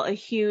 I felt a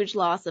huge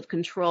loss of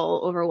control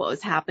over what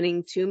was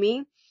happening to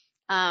me.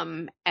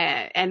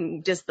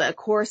 And just the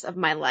course of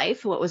my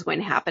life, what was going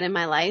to happen in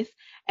my life.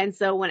 And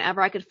so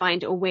whenever I could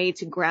find a way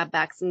to grab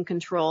back some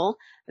control,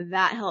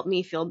 that helped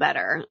me feel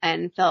better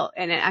and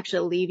it actually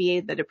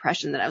alleviated the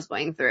depression that I was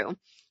going through.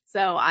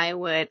 So I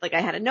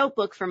had a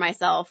notebook for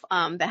myself,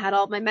 that had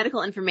all my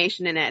medical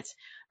information in it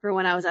for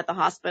when I was at the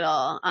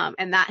hospital.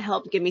 And that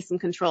helped give me some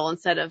control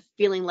instead of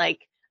feeling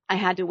like I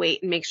had to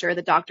wait and make sure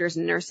the doctors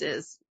and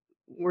nurses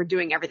were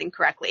doing everything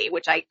correctly,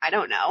 which I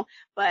don't know,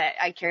 but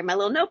I carry my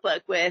little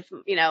notebook with,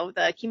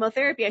 the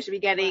chemotherapy I should be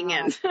getting. Wow.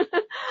 And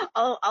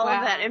all wow.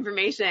 of that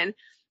information.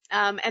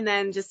 And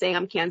then just saying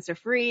I'm cancer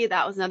free.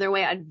 That was another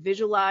way I'd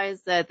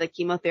visualize that the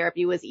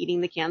chemotherapy was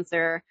eating the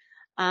cancer.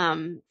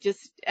 And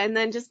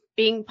then just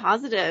being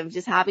positive,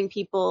 just having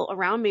people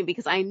around me,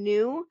 because I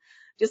knew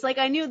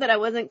that I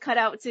wasn't cut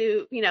out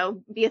to,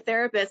 be a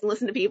therapist and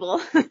listen to people.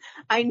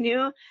 I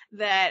knew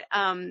that,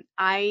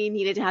 I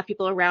needed to have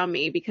people around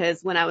me,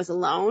 because when I was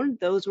alone,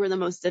 those were the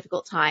most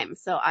difficult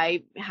times. So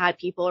I had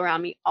people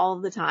around me all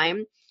the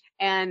time.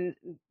 And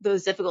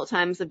those difficult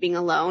times of being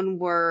alone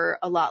were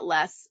a lot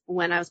less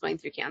when I was going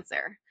through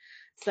cancer.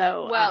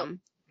 So,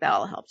 that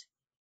all helped.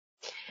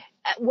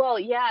 Well,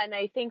 yeah. And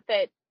I think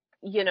that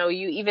you know,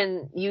 you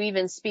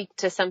even speak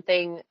to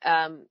something,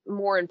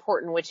 more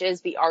important, which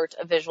is the art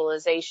of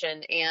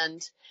visualization.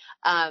 And,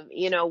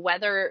 you know,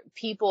 whether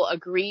people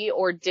agree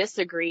or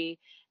disagree,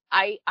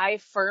 I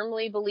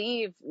firmly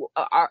believe,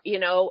 you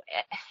know,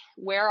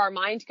 where our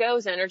mind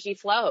goes, energy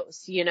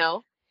flows, you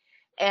know?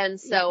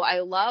 And so I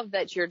love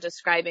that you're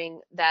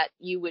describing that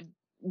you would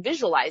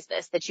visualize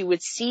this, that you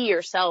would see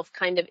yourself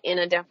kind of in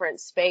a different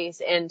space.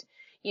 And,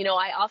 you know,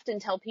 I often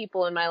tell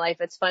people in my life,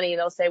 it's funny,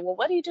 they'll say, well,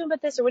 what are you doing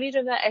about this? Or what are you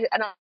doing about that?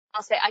 And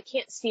I'll say, I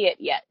can't see it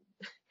yet.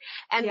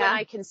 And when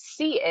I can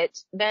see it,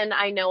 then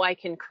I know I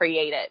can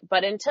create it.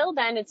 But until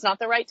then, it's not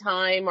the right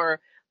time,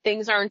 or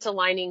things aren't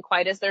aligning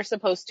quite as they're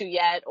supposed to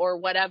yet, or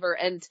whatever.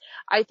 And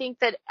I think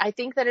that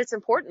it's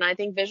important. I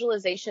think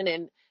visualization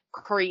and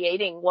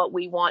creating what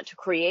we want to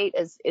create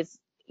is,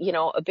 you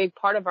know, a big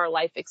part of our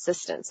life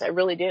existence. I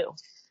really do.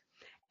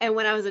 And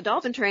when I was a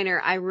dolphin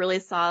trainer, I really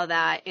saw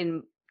that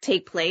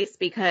take place,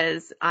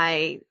 because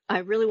I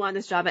really wanted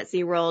this job at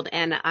SeaWorld,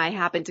 and I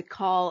happened to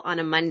call on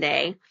a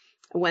Monday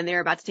when they were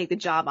about to take the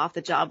job off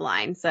the job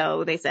line.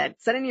 So they said,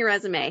 send in your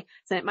resume.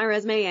 Sent my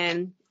resume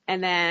in,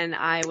 and then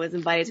I was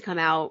invited to come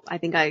out. I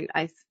think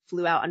I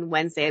flew out on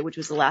Wednesday, which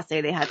was the last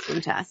day they had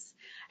swim tests.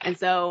 And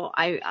so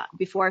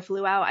before I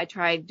flew out, I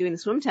tried doing the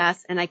swim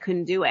test, and I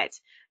couldn't do it.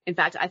 In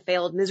fact, I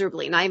failed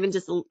miserably. Not even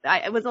just,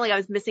 it wasn't like I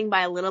was missing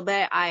by a little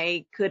bit.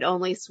 I could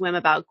only swim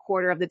about a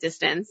quarter of the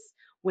distance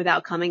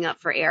without coming up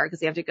for air,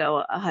 because you have to go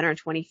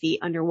 120 feet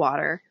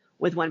underwater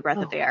with one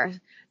breath of air.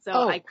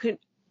 So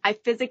I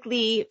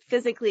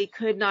physically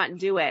could not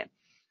do it.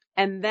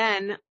 And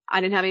then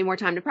I didn't have any more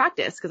time to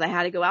practice, because I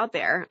had to go out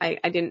there. I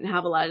didn't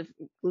have a lot of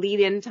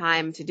lead-in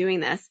time to doing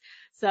this.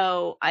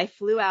 So I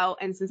flew out,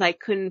 and since I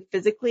couldn't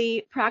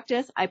physically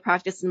practice, I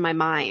practiced in my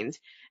mind.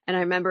 And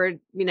I remembered,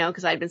 you know,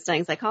 because I'd been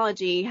studying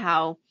psychology,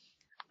 how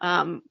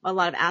a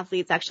lot of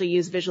athletes actually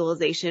use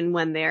visualization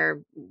when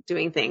they're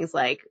doing things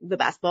like the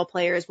basketball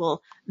players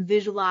will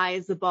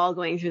visualize the ball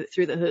going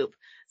through the hoop.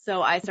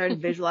 So I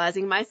started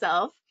visualizing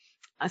myself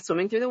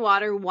swimming through the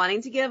water,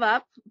 wanting to give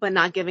up, but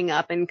not giving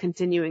up and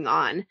continuing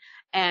on.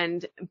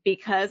 And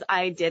because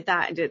I did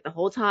that, I did it the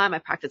whole time. I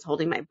practiced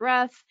holding my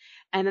breath.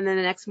 And then the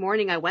next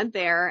morning I went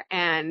there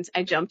and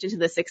I jumped into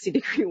the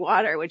 60-degree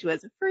water, which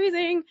was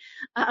freezing,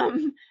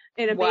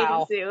 in a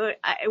bathing suit,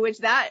 which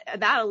that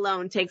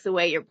alone takes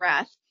away your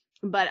breath.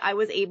 But I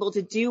was able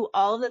to do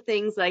all of the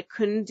things that I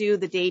couldn't do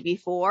the day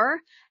before.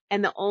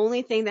 And the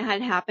only thing that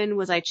had happened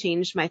was I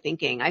changed my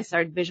thinking. I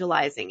started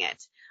visualizing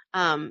it.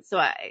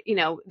 So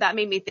that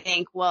made me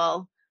think,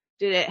 well,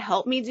 did it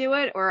help me do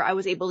it, or I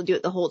was able to do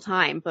it the whole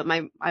time, but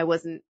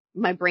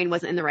my brain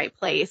wasn't in the right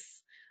place,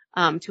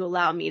 to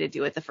allow me to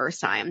do it the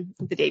first time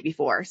the day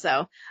before.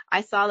 So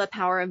I saw the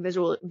power of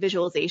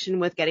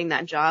visualization with getting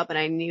that job. And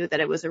I knew that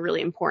it was a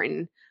really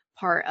important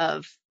part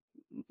of,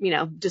 you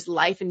know, just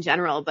life in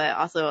general, but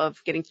also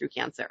of getting through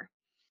cancer.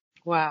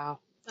 Wow.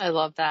 I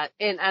love that.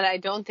 And I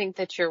don't think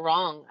that you're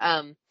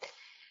wrong.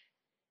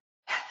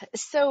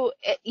 So,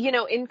 you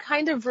know, in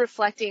kind of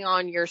reflecting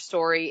on your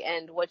story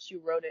and what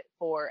you wrote it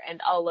for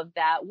and all of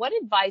that, what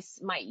advice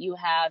might you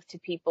have to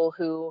people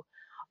who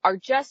are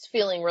just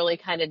feeling really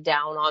kind of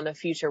down on the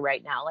future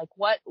right now? Like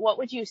what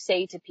would you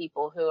say to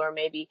people who are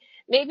maybe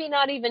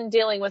not even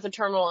dealing with a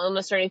terminal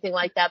illness or anything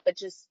like that, but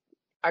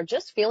are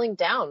just feeling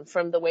down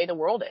from the way the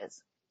world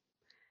is?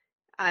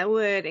 I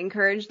would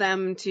encourage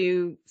them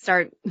to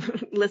start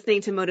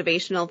listening to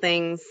motivational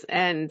things,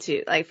 and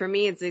to, like, for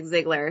me, it's Zig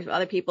Ziglar.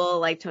 Other people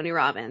like Tony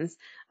Robbins.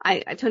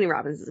 Tony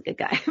Robbins is a good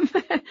guy,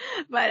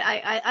 but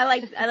I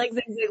like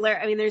Zig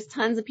Ziglar. I mean, there's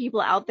tons of people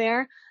out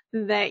there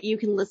that you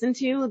can listen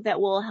to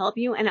that will help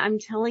you. And I'm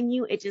telling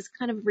you, it just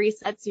kind of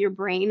resets your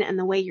brain and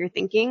the way you're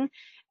thinking.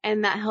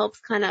 And that helps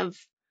kind of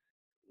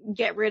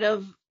get rid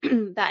of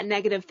that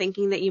negative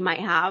thinking that you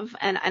might have.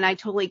 And I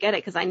totally get it,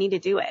 because I need to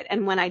do it.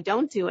 And when I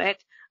don't do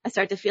it, I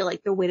start to feel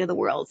like the weight of the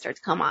world starts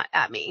to come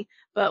at me.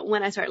 But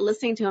when I start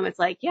listening to him, it's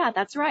like, yeah,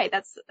 that's right.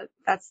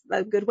 That's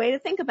a good way to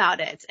think about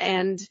it.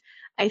 And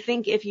I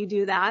think if you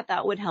do that,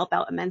 that would help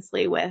out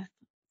immensely with,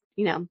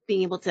 you know,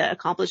 being able to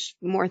accomplish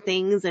more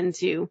things and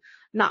to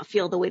not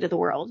feel the weight of the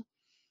world.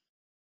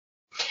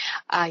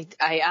 I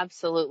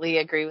absolutely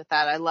agree with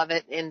that. I love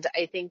it. And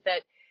I think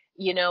that,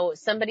 you know,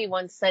 somebody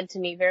once said to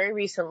me very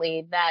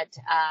recently that,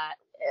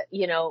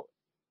 you know,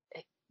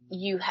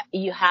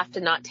 you have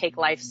to not take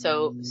life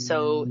so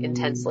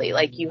intensely.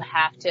 Like, you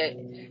have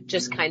to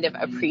just kind of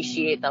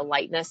appreciate the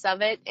lightness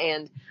of it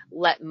and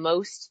let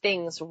most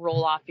things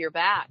roll off your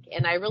back.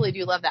 And I really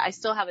do love that. I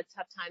still have a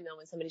tough time though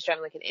when somebody's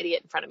driving like an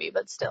idiot in front of me,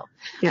 but still.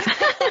 Yeah.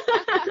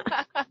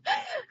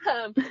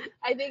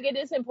 I think it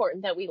is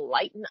important that we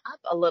lighten up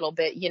a little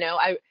bit. You know,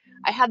 I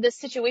had this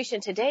situation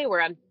today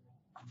where I'm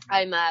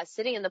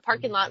sitting in the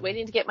parking lot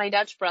waiting to get my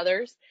Dutch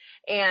Brothers,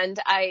 and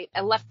I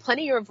left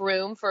plenty of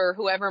room for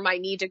whoever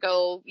might need to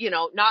go, you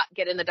know, not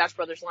get in the Dutch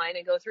Brothers line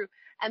and go through.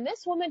 And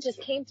this woman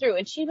just came through,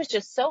 and she was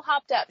just so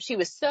hopped up. She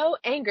was so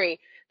angry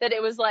that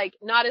it was like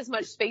not as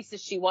much space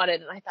as she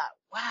wanted. And I thought,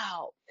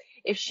 wow,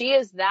 if she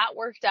is that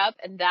worked up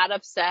and that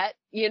upset,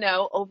 you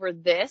know, over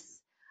this,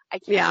 I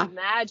can't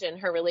imagine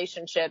her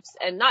relationships,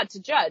 and not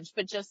to judge,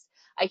 but just,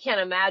 I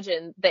can't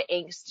imagine the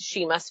angst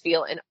she must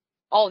feel in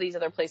all these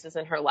other places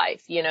in her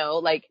life,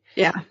 like,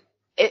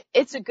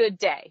 it's a good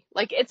day.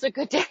 Like, it's a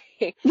good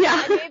day.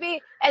 Yeah.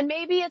 And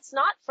maybe it's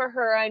not for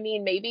her. I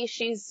mean, maybe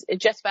she's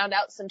just found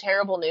out some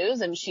terrible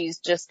news and she's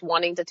just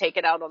wanting to take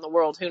it out on the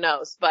world. Who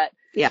knows? But,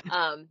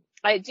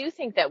 I do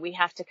think that we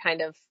have to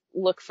kind of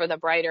look for the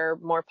brighter,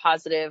 more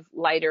positive,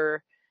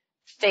 lighter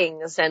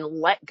things and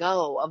let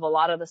go of a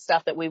lot of the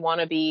stuff that we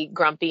want to be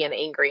grumpy and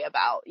angry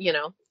about,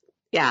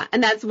 Yeah.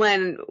 And that's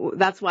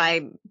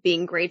why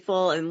being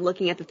grateful and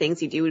looking at the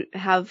things you do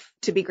have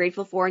to be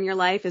grateful for in your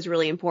life is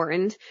really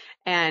important.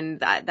 And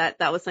that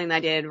was something that I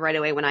did right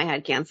away when I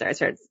had cancer. I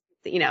started,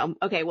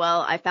 okay,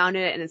 well, I found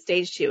it and it's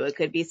stage 2. It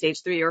could be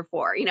stage 3 or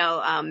 4.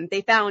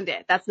 They found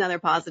it. That's another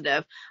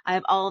positive. I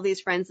have all of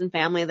these friends and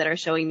family that are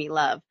showing me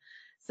love.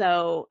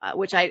 So,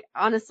 which I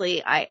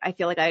honestly, I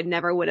feel like I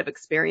never would have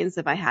experienced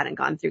if I hadn't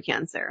gone through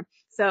cancer.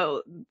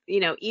 So,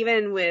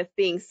 even with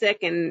being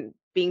sick and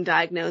being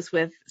diagnosed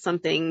with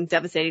something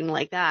devastating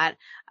like that,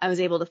 I was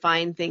able to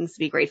find things to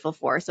be grateful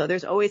for. So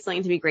there's always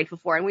something to be grateful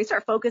for. And we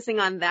start focusing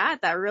on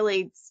that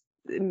really,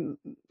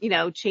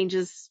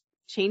 changes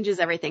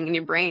everything in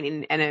your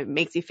brain and it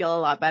makes you feel a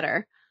lot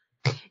better.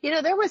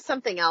 There was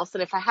something else,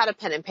 and if I had a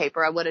pen and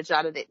paper, I would have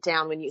jotted it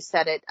down when you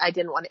said it. I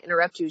didn't want to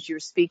interrupt you as you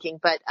were speaking,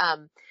 but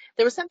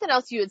there was something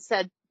else you had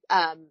said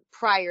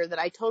prior that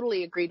I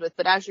totally agreed with.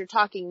 But as you're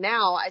talking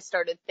now, I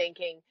started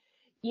thinking,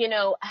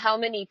 how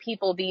many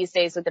people these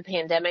days with the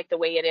pandemic, the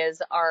way it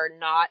is, are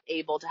not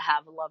able to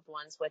have loved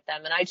ones with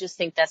them. And I just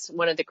think that's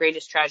one of the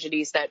greatest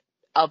tragedies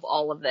of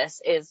all of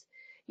this is,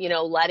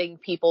 letting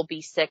people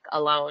be sick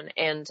alone.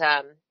 And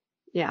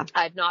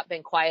I've not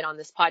been quiet on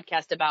this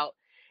podcast about,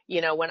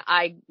 when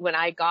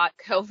I got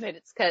COVID,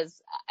 it's because,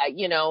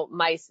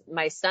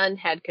 my son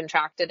had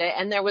contracted it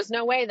and there was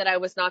no way that I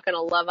was not going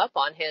to love up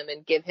on him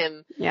and give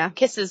him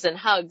kisses and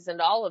hugs and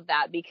all of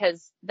that,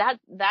 because that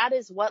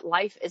is what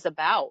life is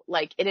about.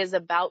 Like, it is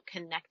about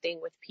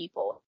connecting with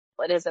people.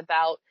 It is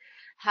about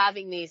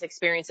having these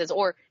experiences,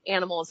 or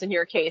animals in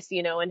your case,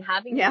 and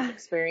having these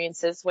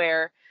experiences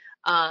where,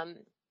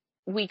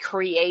 we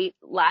create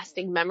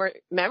lasting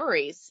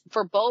memories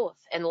for both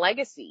and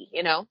legacy,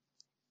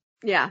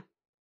 Yeah.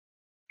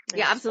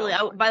 Yeah,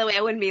 absolutely. By the way,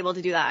 I wouldn't be able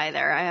to do that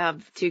either. I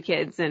have 2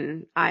 kids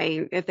and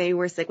if they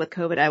were sick with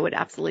COVID, I would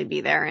absolutely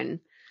be there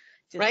and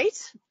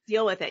just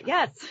deal with it.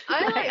 Yes.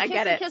 I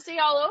get it. Kissy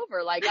all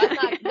over. Like,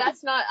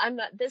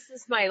 this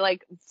is my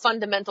like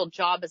fundamental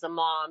job as a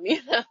mom,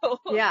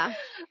 Yeah.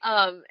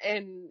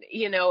 And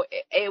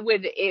it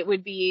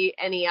would be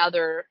any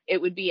other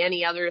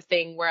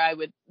thing where I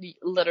would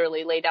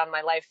literally lay down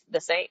my life the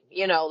same,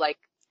 like,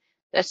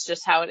 that's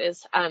just how it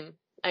is.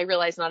 I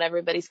realize not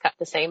everybody's cut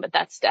the same, but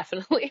that's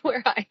definitely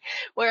where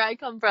I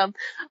come from.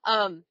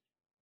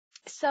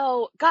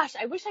 So gosh,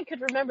 I wish I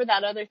could remember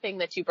that other thing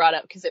that you brought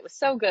up, because it was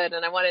so good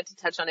and I wanted to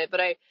touch on it, but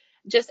I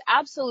just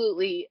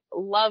absolutely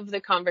love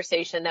the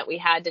conversation that we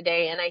had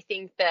today. And I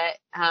think that,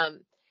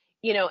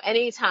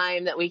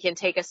 anytime that we can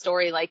take a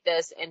story like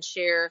this and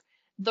share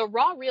the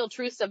raw, real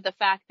truths of the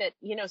fact that,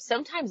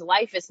 sometimes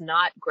life is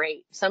not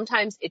great.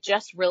 Sometimes it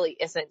just really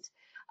isn't.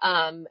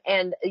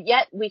 And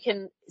yet we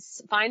can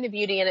find the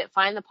beauty in it,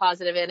 find the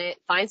positive in it,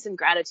 find some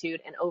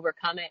gratitude and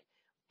overcome it.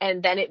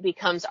 And then it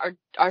becomes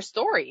our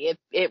story.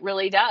 It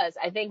really does.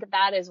 I think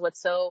that is what's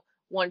so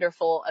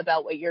wonderful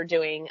about what you're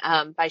doing,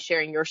 by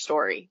sharing your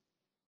story.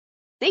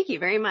 Thank you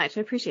very much.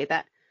 I appreciate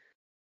that.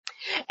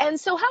 And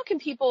so how can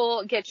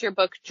people get your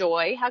book,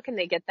 Joy? How can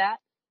they get that?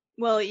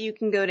 Well, you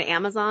can go to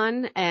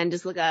Amazon and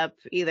just look up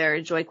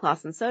either Joy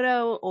Clausen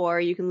Soto, or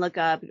you can look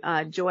up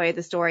Joy,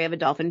 the story of a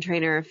dolphin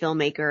trainer,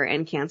 filmmaker,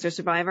 and cancer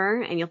survivor,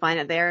 and you'll find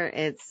it there.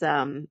 It's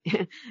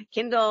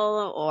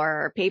Kindle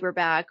or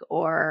paperback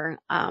or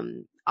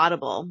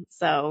Audible,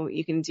 so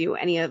you can do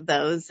any of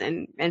those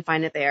and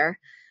find it there.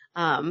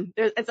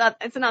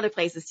 It's in other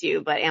places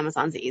too, but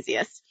Amazon's the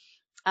easiest.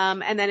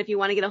 And then if you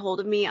want to get a hold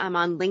of me, I'm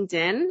on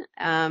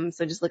LinkedIn.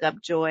 So just look up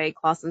Joy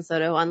Clausen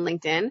Soto on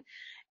LinkedIn.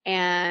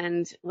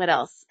 And what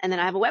else? And then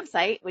I have a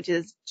website, which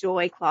is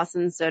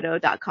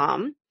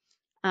joyclausensoto.com.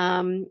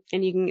 And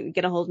you can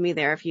get a hold of me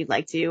there if you'd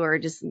like to, or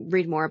just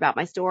read more about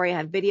my story. I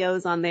have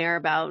videos on there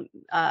about,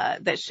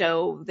 that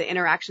show the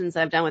interactions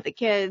that I've done with the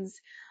kids.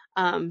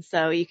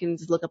 So you can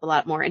just look up a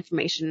lot more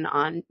information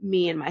on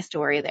me and my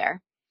story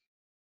there.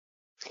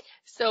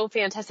 So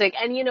fantastic.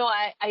 And,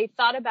 I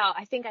thought about,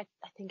 I think I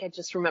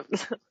just remembered.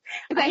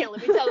 Okay,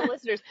 let me tell the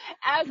listeners,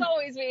 as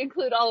always, we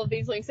include all of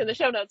these links in the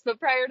show notes. But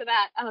prior to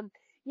that,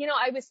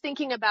 I was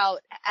thinking about,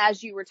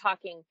 as you were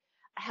talking,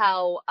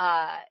 how,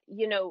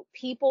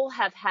 people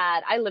have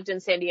had, I lived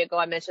in San Diego.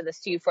 I mentioned this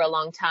to you for a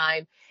long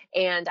time,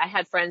 and I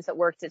had friends that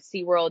worked at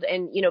SeaWorld,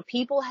 and,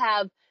 people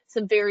have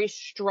some very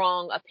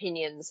strong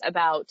opinions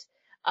about,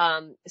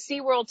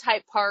 SeaWorld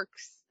type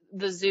parks,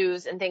 the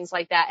zoos and things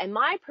like that. And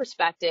my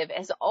perspective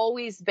has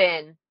always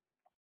been,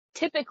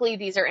 typically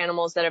these are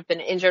animals that have been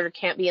injured or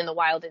can't be in the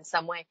wild in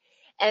some way.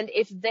 And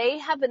if they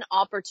have an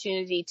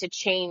opportunity to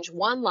change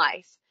one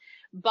life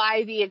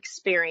by the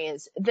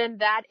experience, then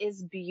that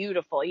is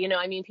beautiful. You know,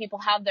 I mean, people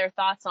have their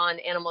thoughts on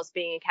animals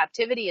being in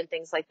captivity and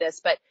things like this,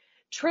 but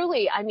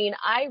truly, I mean,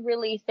 I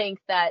really think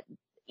that,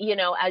 you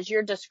know, as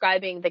you're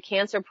describing the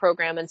cancer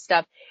program and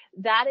stuff,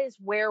 that is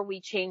where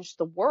we change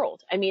the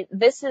world. I mean,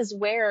 this is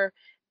where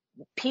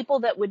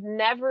people that would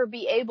never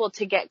be able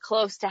to get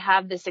close to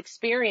have this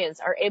experience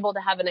are able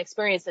to have an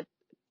experience that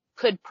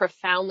could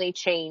profoundly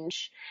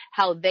change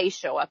how they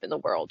show up in the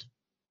world.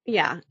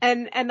 Yeah.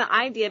 And the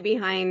idea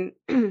behind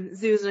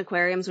zoos and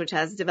aquariums, which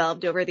has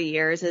developed over the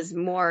years, is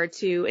more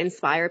to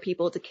inspire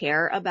people to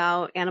care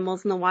about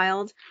animals in the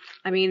wild.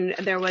 I mean,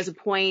 there was a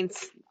point,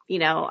 you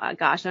know,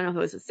 gosh, I don't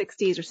know if it was the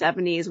 60s or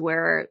 70s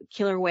where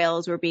killer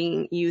whales were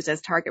being used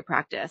as target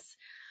practice.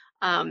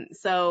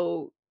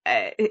 So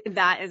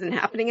that isn't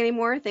happening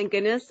anymore, thank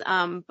goodness.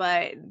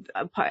 But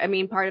I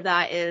mean, part of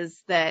that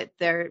is that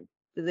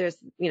there's,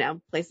 you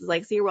know, places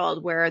like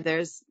SeaWorld where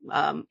there's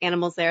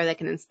animals there that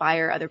can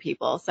inspire other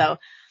people. So,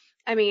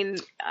 I mean,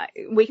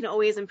 we can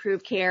always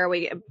improve care.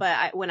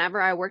 Whenever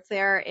I worked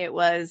there,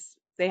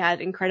 they had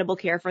incredible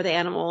care for the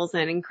animals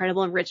and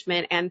incredible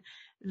enrichment. And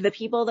the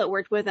people that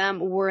worked with them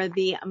were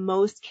the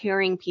most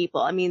caring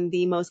people. I mean,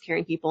 the most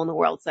caring people in the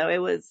world. So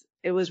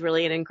it was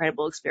really an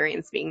incredible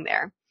experience being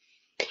there.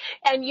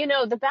 And, you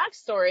know, the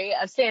backstory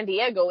of San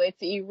Diego, if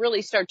you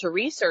really start to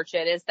research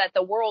it, is that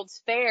the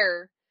World's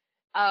Fair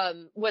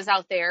was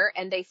out there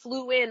and they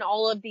flew in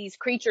all of these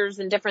creatures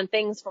and different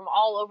things from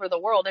all over the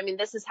world. I mean,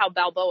 this is how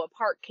Balboa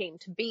Park came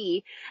to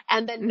be.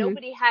 And then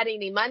nobody had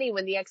any money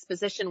when the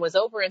exposition was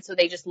over. And so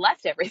they just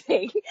left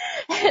everything.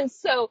 And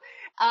so,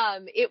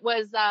 it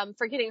was,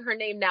 forgetting her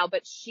name now,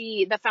 but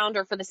the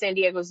founder for the San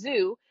Diego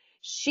Zoo,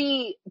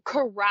 she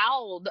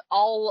corralled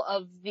all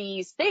of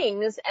these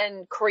things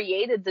and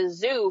created the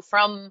zoo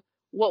from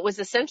what was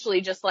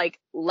essentially just like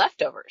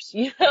leftovers,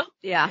 you know?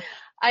 Yeah.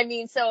 I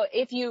mean, so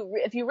if you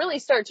really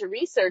start to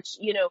research,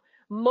 you know,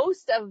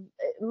 most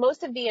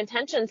of the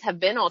intentions have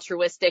been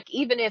altruistic,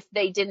 even if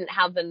they didn't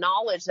have the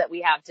knowledge that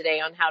we have today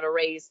on how to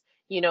raise,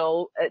 you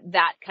know,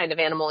 that kind of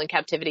animal in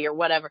captivity or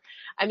whatever.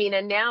 I mean,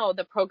 and now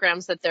the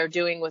programs that they're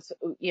doing with,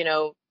 you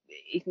know,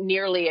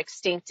 nearly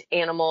extinct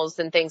animals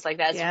and things like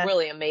that is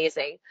really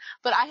amazing.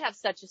 But I have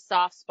such a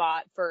soft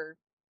spot for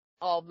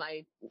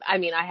I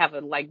have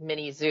a like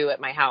mini zoo at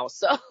my house.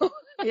 So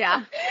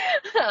yeah.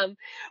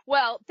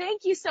 Well,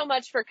 thank you so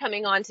much for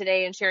coming on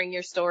today and sharing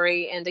your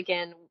story. And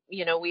again,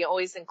 you know, we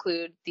always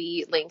include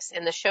the links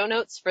in the show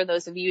notes for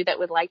those of you that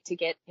would like to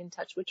get in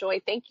touch with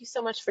Joy. Thank you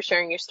so much for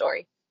sharing your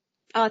story.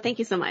 Oh, thank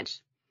you so much.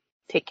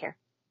 Take care.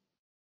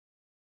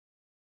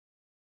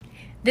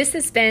 This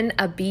has been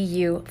a Be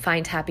You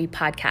Find Happy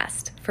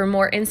podcast. For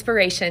more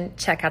inspiration,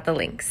 check out the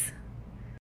links.